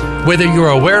place whether you're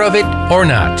aware of it or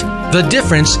not. The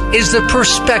difference is the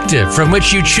perspective from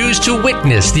which you choose to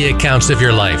witness the accounts of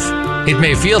your life. It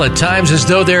may feel at times as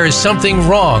though there is something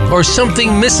wrong or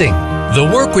something missing. The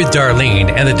Work with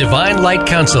Darlene and the Divine Light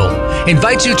Council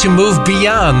invites you to move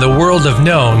beyond the world of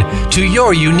known to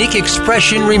your unique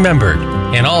expression remembered.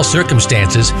 In all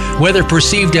circumstances, whether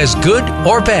perceived as good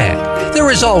or bad, there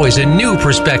is always a new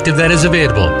perspective that is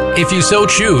available. If you so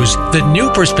choose, the new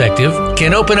perspective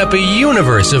can open up a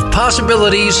universe of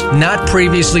possibilities not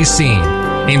previously seen.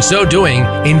 In so doing,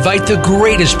 invite the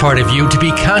greatest part of you to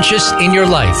be conscious in your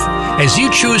life as you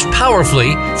choose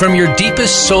powerfully from your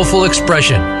deepest soulful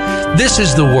expression. This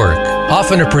is the work,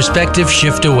 often a perspective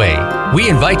shift away. We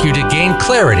invite you to gain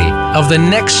clarity of the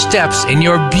next steps in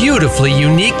your beautifully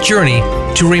unique journey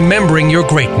to remembering your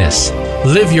greatness.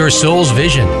 Live your soul's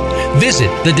vision. Visit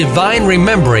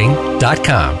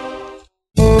thedivineremembering.com.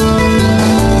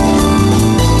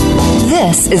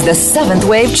 This is the Seventh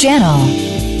Wave Channel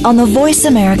on the Voice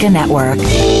America Network.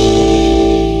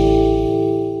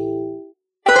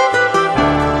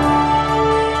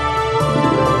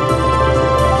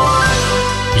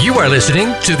 You are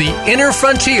listening to The Inner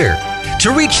Frontier.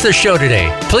 To reach the show today,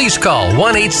 please call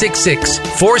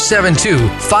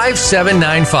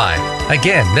 1-866-472-5795.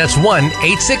 Again, that's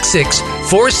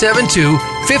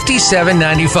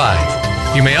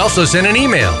 1-866-472-5795. You may also send an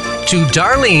email to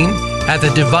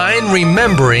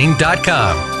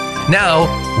Darlene@thedivineremembering.com. Now,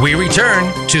 we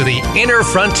return to The Inner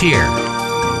Frontier.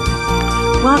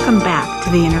 Welcome back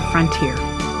to The Inner Frontier.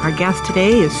 Our guest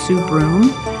today is Sue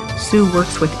Broome. Sue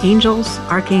works with angels,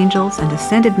 archangels, and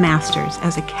ascended masters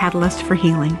as a catalyst for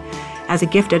healing. As a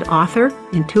gifted author,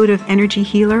 intuitive energy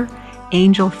healer,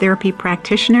 angel therapy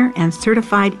practitioner, and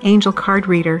certified angel card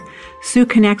reader, Sue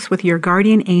connects with your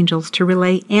guardian angels to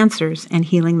relay answers and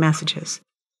healing messages.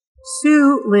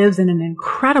 Sue lives in an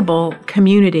incredible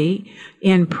community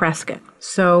in Prescott.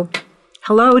 So,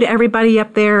 hello to everybody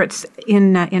up there. It's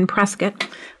in Prescott.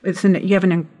 You have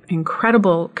an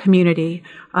incredible community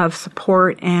of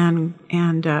support and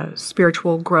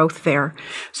spiritual growth there.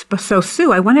 So,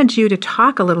 Sue, I wanted you to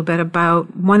talk a little bit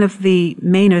about one of the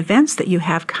main events that you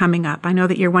have coming up. I know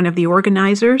that you're one of the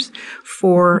organizers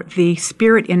for the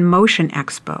Spirit in Motion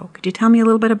Expo. Could you tell me a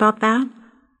little bit about that?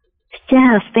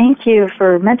 Yes, thank you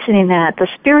for mentioning that. The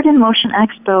Spirit in Motion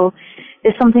Expo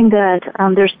is something that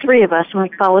there's three of us, and we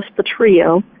call us the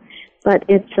trio. But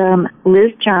it's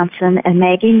Liz Johnson and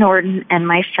Maggie Norton and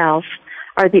myself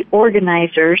are the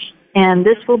organizers, and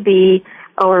this will be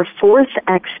our fourth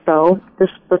expo, the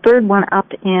third one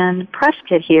up in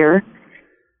Prescott here,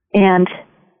 and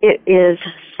it is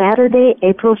Saturday,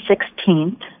 April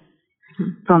 16th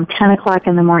from 10 o'clock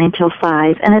in the morning till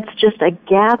 5, and it's just a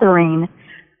gathering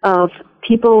of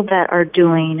people that are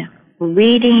doing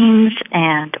readings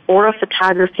and aura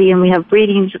photography, and we have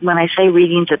readings. When I say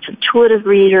readings, it's intuitive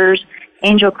readers,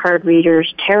 angel card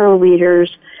readers, tarot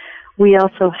readers. We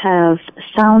also have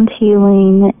sound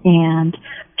healing and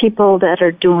people that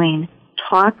are doing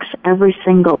talks every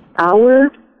single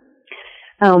hour.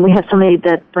 We have somebody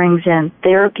that brings in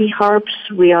therapy harps.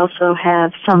 We also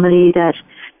have somebody that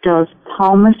does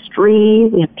palmistry.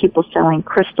 We have people selling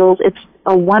crystals. It's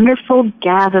a wonderful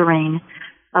gathering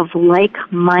of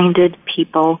like-minded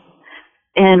people,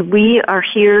 and we are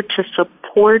here to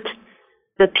support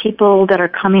the people that are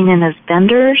coming in as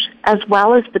vendors as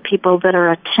well as the people that are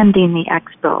attending the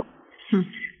expo.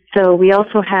 So we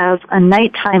also have a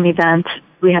nighttime event.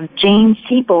 We have Jane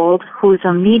Siebold, who's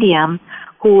a medium,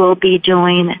 who will be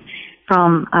doing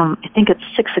from, I think it's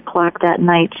 6 o'clock that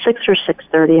night, 6 or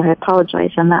 6:30. I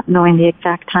apologize, I'm not knowing the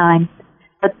exact time.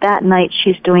 But that night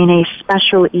she's doing a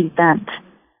special event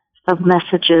of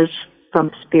messages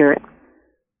from Spirit.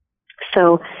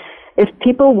 So if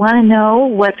people want to know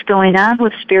what's going on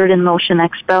with Spirit in Motion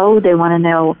Expo, they want to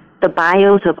know the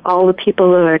bios of all the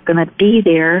people that are going to be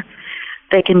there,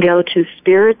 they can go to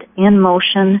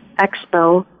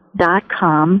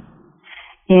spiritinmotionexpo.com,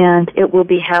 and it will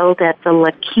be held at the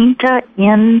La Quinta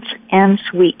Inns and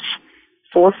Suites,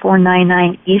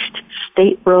 4499 East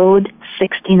State Road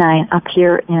 69, up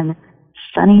here in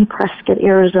sunny Prescott,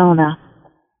 Arizona.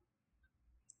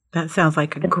 That sounds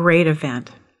like a great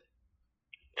event.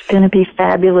 It's going to be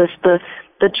fabulous. The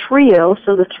trio,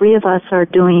 so the three of us are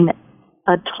doing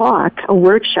a talk, a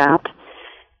workshop,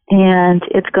 and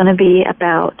it's going to be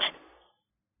about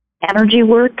energy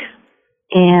work,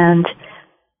 and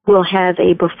we'll have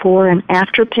a before and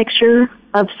after picture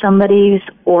of somebody's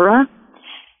aura,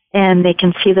 and they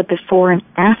can see the before and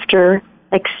after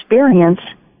experience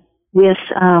with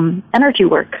energy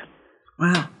work.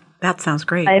 Wow, that sounds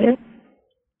great.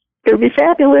 It'll be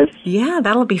fabulous. Yeah,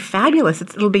 that'll be fabulous.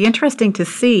 It'll be interesting to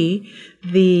see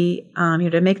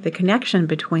to make the connection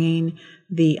between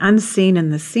the unseen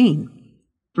and the seen.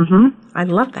 Mm-hmm. I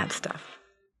love that stuff.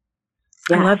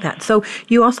 Yes. I love that. So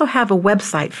you also have a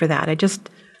website for that. I just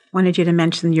wanted you to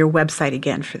mention your website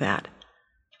again for that.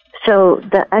 So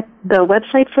the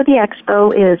website for the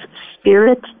expo is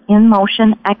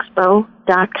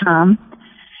spiritinmotionexpo.com.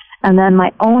 And then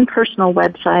my own personal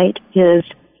website is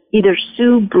either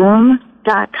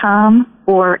SueBroome.com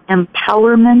or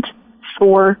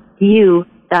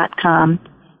empowermentforyou.com.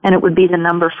 And it would be the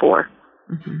number 4.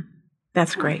 Mm-hmm.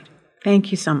 That's great.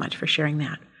 Thank you so much for sharing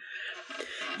that.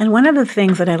 And one of the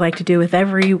things that I like to do with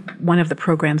every one of the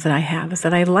programs that I have is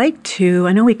that I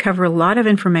know we cover a lot of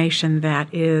information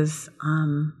that is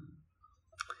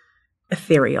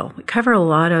ethereal. We cover a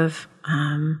lot of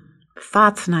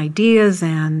thoughts and ideas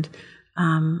and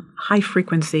high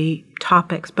frequency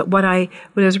topics. But what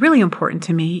is really important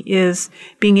to me is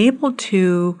being able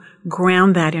to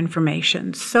ground that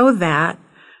information so that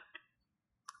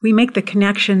we make the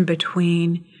connection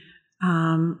between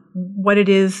what it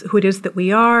is, who it is that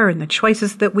we are, and the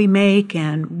choices that we make,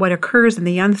 and what occurs in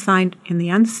the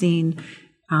unseen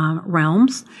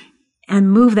realms,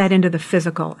 and move that into the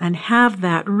physical, and have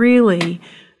that really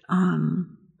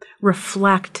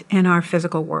reflect in our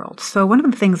physical world. So one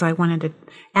of the things I wanted to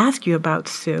ask you about,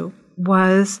 Sue,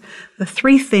 was the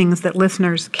 3 things that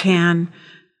listeners can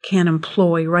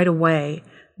employ right away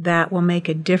that will make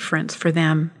a difference for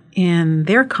them in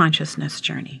their consciousness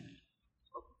journey.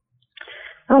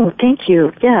 Oh, thank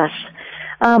you. Yes.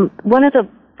 One of the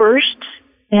first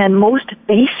and most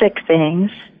basic things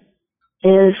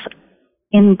is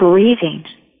in breathing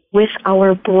with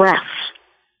our breath.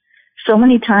 So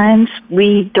many times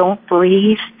we don't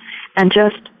breathe, and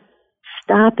just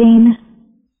stopping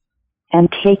and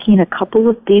taking a couple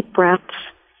of deep breaths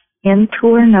in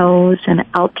through our nose and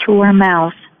out through our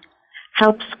mouth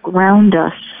helps ground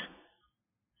us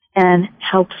and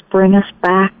helps bring us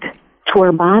back to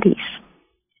our bodies.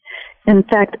 In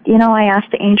fact, I asked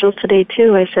the angels today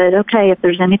too. I said, okay, if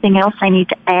there's anything else I need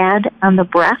to add on the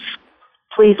breath,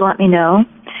 please let me know.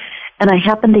 And I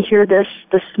happened to hear this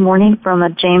morning from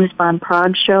a James Van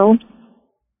Praagh show.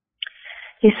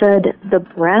 He said, the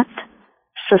breath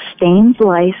sustains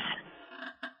life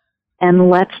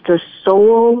and lets the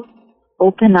soul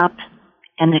open up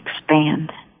and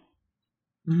expand.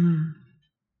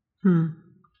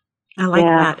 I like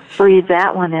that. Breathe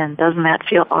that one in. Doesn't that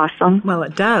feel awesome? Well,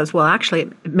 it does. Well, actually,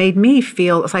 it made me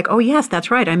feel, it's like, oh, yes,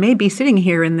 that's right. I may be sitting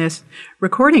here in this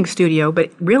recording studio,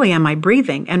 but really, am I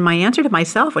breathing? And my answer to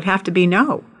myself would have to be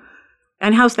no.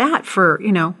 And how's that for,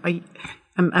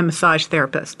 a massage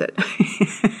therapist? That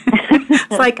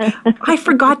it's like, I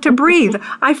forgot to breathe.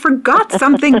 I forgot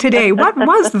something today. What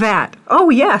was that? Oh,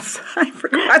 yes, I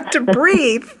forgot to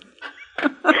breathe.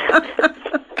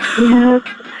 Yes.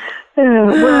 Well,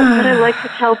 what I like to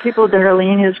tell people,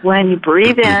 Darlene, is when you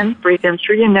breathe in through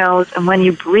your nose, and when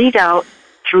you breathe out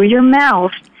through your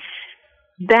mouth,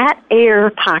 that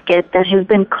air pocket that has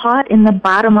been caught in the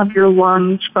bottom of your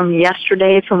lungs from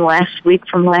yesterday, from last week,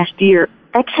 from last year,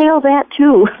 exhale that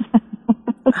too.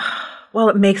 Well,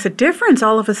 it makes a difference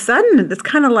all of a sudden. It's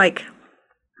kind of like,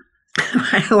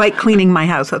 I like cleaning my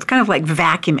house, so it's kind of like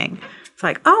vacuuming. It's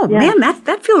like, oh, man,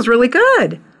 that feels really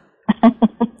good.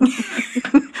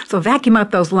 So vacuum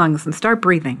out those lungs and start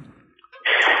breathing.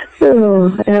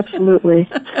 Oh, absolutely.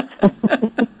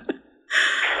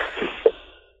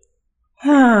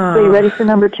 Are you ready for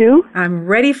number 2? I'm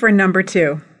ready for number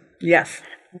 2. Yes.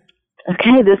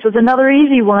 Okay, this is another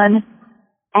easy one.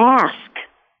 Ask.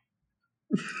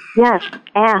 Yes,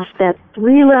 ask. That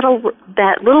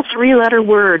little 3-letter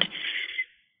word.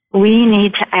 We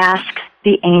need to ask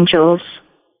the angels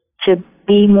to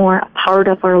be more a part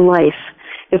of our life.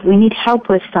 If we need help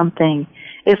with something,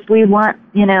 if we want,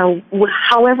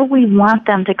 however we want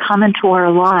them to come into our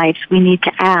lives, we need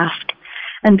to ask.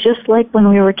 And just like when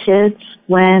we were kids,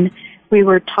 when we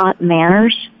were taught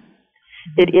manners,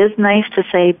 it is nice to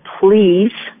say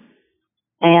please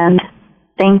and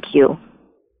thank you.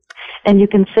 And you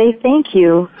can say thank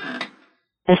you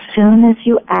as soon as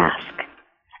you ask.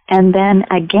 And then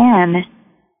again,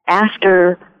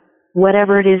 after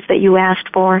whatever it is that you asked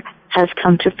for has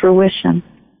come to fruition.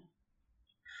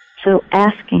 So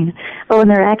asking. Oh,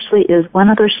 and there actually is one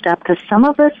other step, because some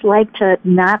of us like to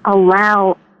not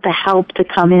allow the help to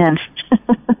come in.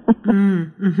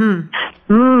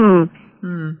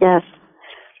 Yes.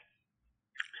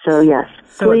 So yes.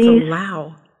 So please, it's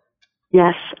allow.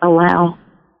 Yes, allow.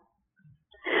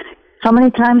 How many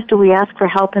times do we ask for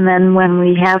help, and then when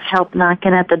we have help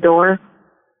knocking at the door,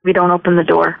 we don't open the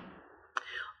door?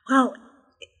 Well,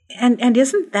 and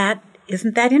isn't that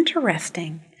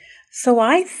interesting? So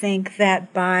I think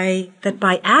that by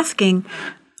asking,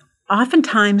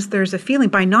 oftentimes there's a feeling,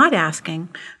 by not asking,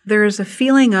 there's a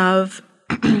feeling of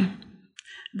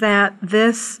that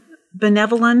this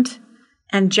benevolent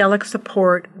angelic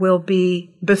support will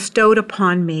be bestowed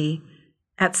upon me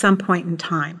at some point in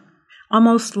time,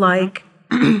 almost like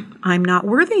I'm not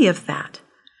worthy of that.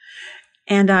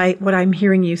 And what I'm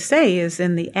hearing you say is,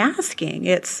 in the asking,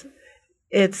 it's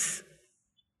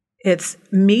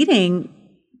meeting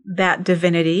that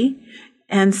divinity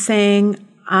and saying,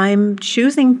 I'm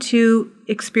choosing to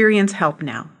experience help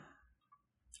now.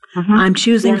 I'm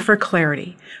choosing for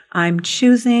clarity. I'm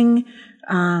choosing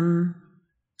to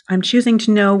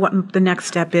know what the next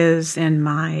step is in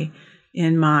my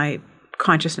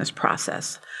consciousness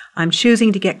process. I'm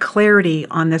choosing to get clarity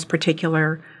on this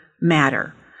particular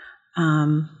matter.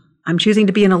 I'm choosing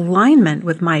to be in alignment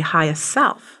with my highest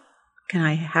self.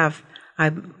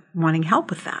 I'm wanting help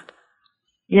with that.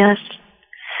 Yes.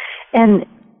 And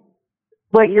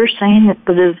what you're saying is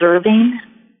the deserving.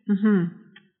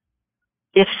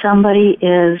 If somebody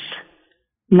is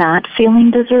not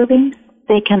feeling deserving,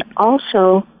 they can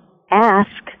also ask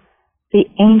the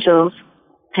angels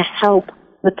to help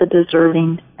with the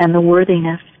deserving and the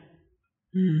worthiness.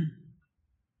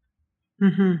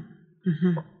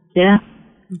 Yeah.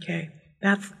 Okay.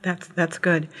 That's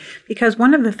good. Because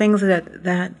one of the things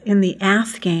that in the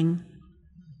asking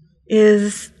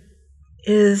is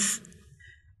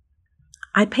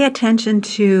I pay attention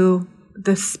to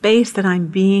the space that I'm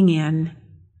being in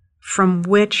from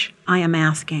which I am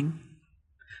asking.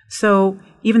 So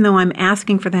even though I'm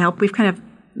asking for the help, we've kind of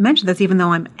mentioned this, even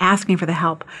though I'm asking for the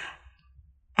help,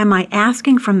 am I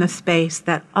asking from the space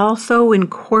that also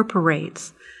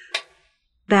incorporates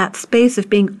that space of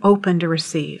being open to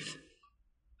receive?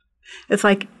 It's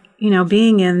like,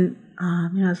 being in, I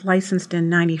was licensed in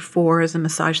 94 as a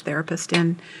massage therapist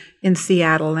in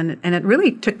Seattle, and it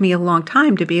really took me a long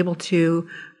time to be able to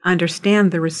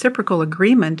understand the reciprocal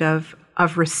agreement of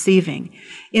receiving,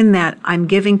 in that I'm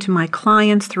giving to my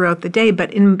clients throughout the day,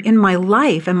 but in my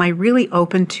life, am I really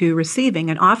open to receiving?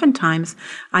 And oftentimes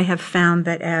I have found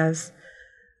that as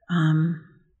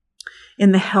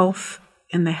in the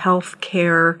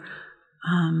healthcare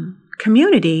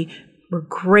community, we're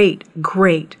great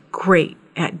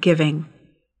at giving.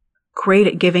 Great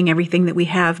at giving everything that we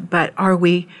have, but are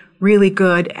we really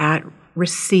good at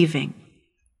receiving?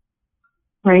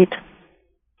 Right.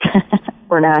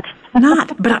 We're not.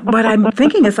 But what I'm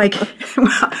thinking is like,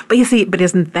 well, but you see, but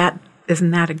isn't that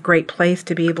a great place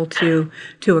to be able to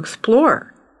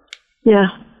explore? Yeah.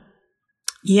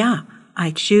 Yeah.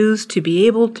 I choose to be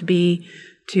able to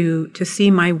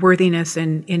see my worthiness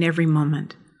in every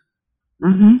moment.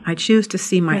 I choose to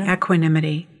see my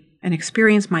equanimity and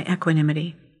experience my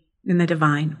equanimity in the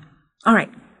divine. All right.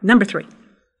 Number 3.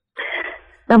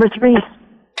 Number 3,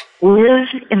 live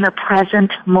in the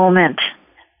present moment.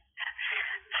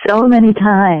 So many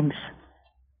times,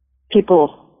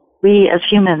 we as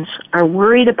humans are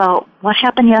worried about what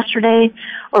happened yesterday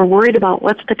or worried about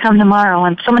what's to come tomorrow.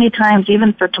 And so many times,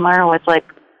 even for tomorrow, it's like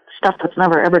stuff that's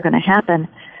never, ever going to happen.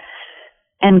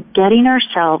 And getting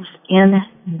ourselves in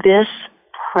this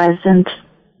present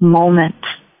moment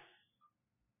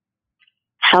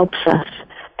helps us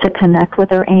to connect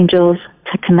with our angels,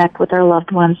 to connect with our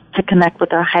loved ones, to connect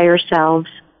with our higher selves.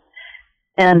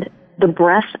 And the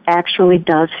breath actually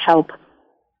does help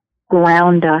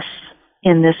ground us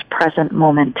in this present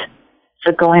moment.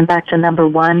 So going back to number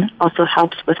 1 also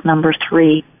helps with number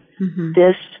 3,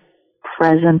 this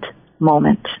present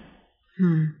moment.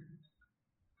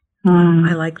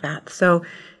 I like that. So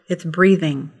it's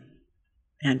breathing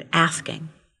and asking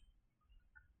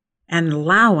and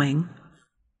allowing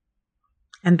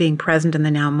and being present in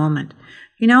the now moment.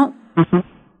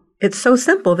 It's so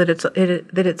simple that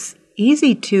it's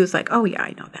easy to, it's like, oh yeah,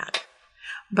 I know that.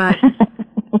 But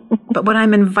but what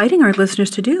I'm inviting our listeners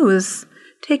to do is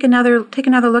take another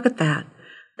look at that.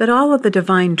 That all of the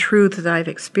divine truths that I've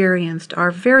experienced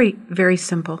are very, very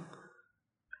simple.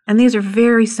 And these are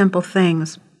very simple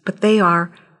things, but they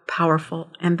are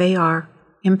powerful and they are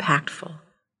impactful.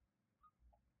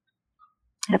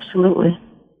 Absolutely.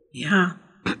 Yeah.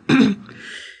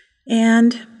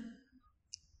 And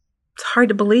it's hard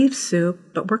to believe, Sue,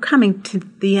 but we're coming to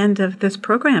the end of this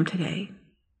program today.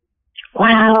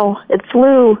 Wow, it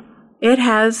flew. It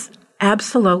has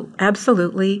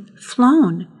absolutely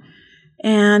flown.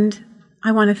 And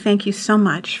I want to thank you so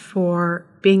much for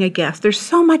being a guest. There's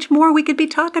so much more we could be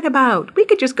talking about. We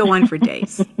could just go on for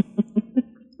days.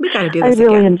 We got to do this I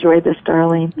really again. enjoyed this,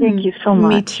 Darlene. Thank you so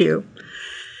much. Me too.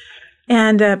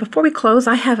 And before we close,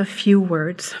 I have a few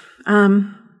words.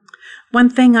 One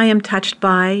thing I am touched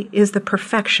by is the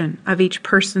perfection of each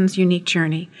person's unique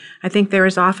journey. I think there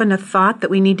is often a thought that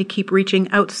we need to keep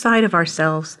reaching outside of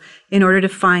ourselves in order to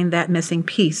find that missing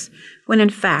piece, when in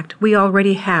fact we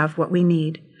already have what we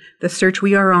need. The search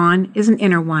we are on is an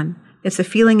inner one. It's a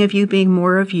feeling of you being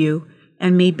more of you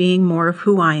and me being more of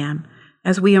who I am.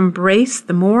 As we embrace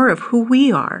the more of who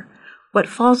we are, what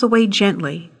falls away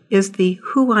gently is the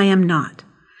who I am not.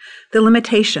 The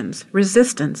limitations,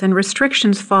 resistance, and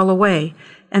restrictions fall away,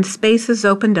 and space is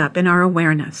opened up in our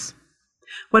awareness.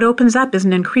 What opens up is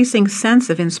an increasing sense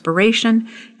of inspiration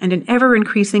and an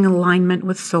ever-increasing alignment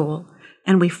with soul,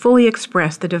 and we fully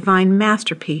express the divine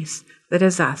masterpiece that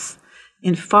is us.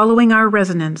 In following our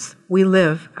resonance, we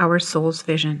live our soul's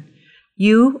vision.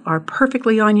 You are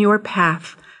perfectly on your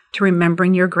path to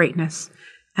remembering your greatness,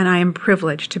 and I am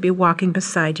privileged to be walking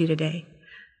beside you today.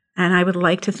 And I would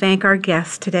like to thank our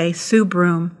guest today, Sue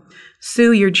Broome.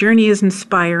 Sue, your journey is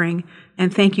inspiring,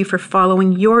 and thank you for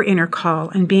following your inner call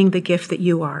and being the gift that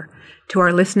you are. To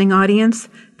our listening audience,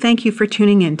 thank you for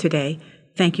tuning in today.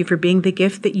 Thank you for being the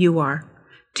gift that you are.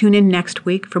 Tune in next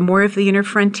week for more of The Inner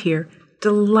Frontier,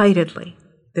 delightedly.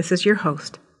 This is your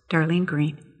host, Darlene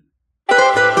Green.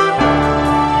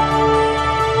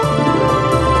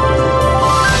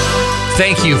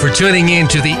 Thank you for tuning in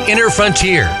to The Inner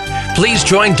Frontier. Please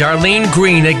join Darlene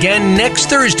Green again next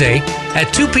Thursday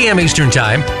at 2 p.m. Eastern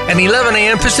Time and 11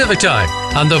 a.m. Pacific Time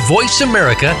on the Voice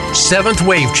America 7th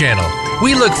Wave Channel.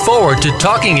 We look forward to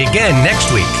talking again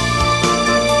next week.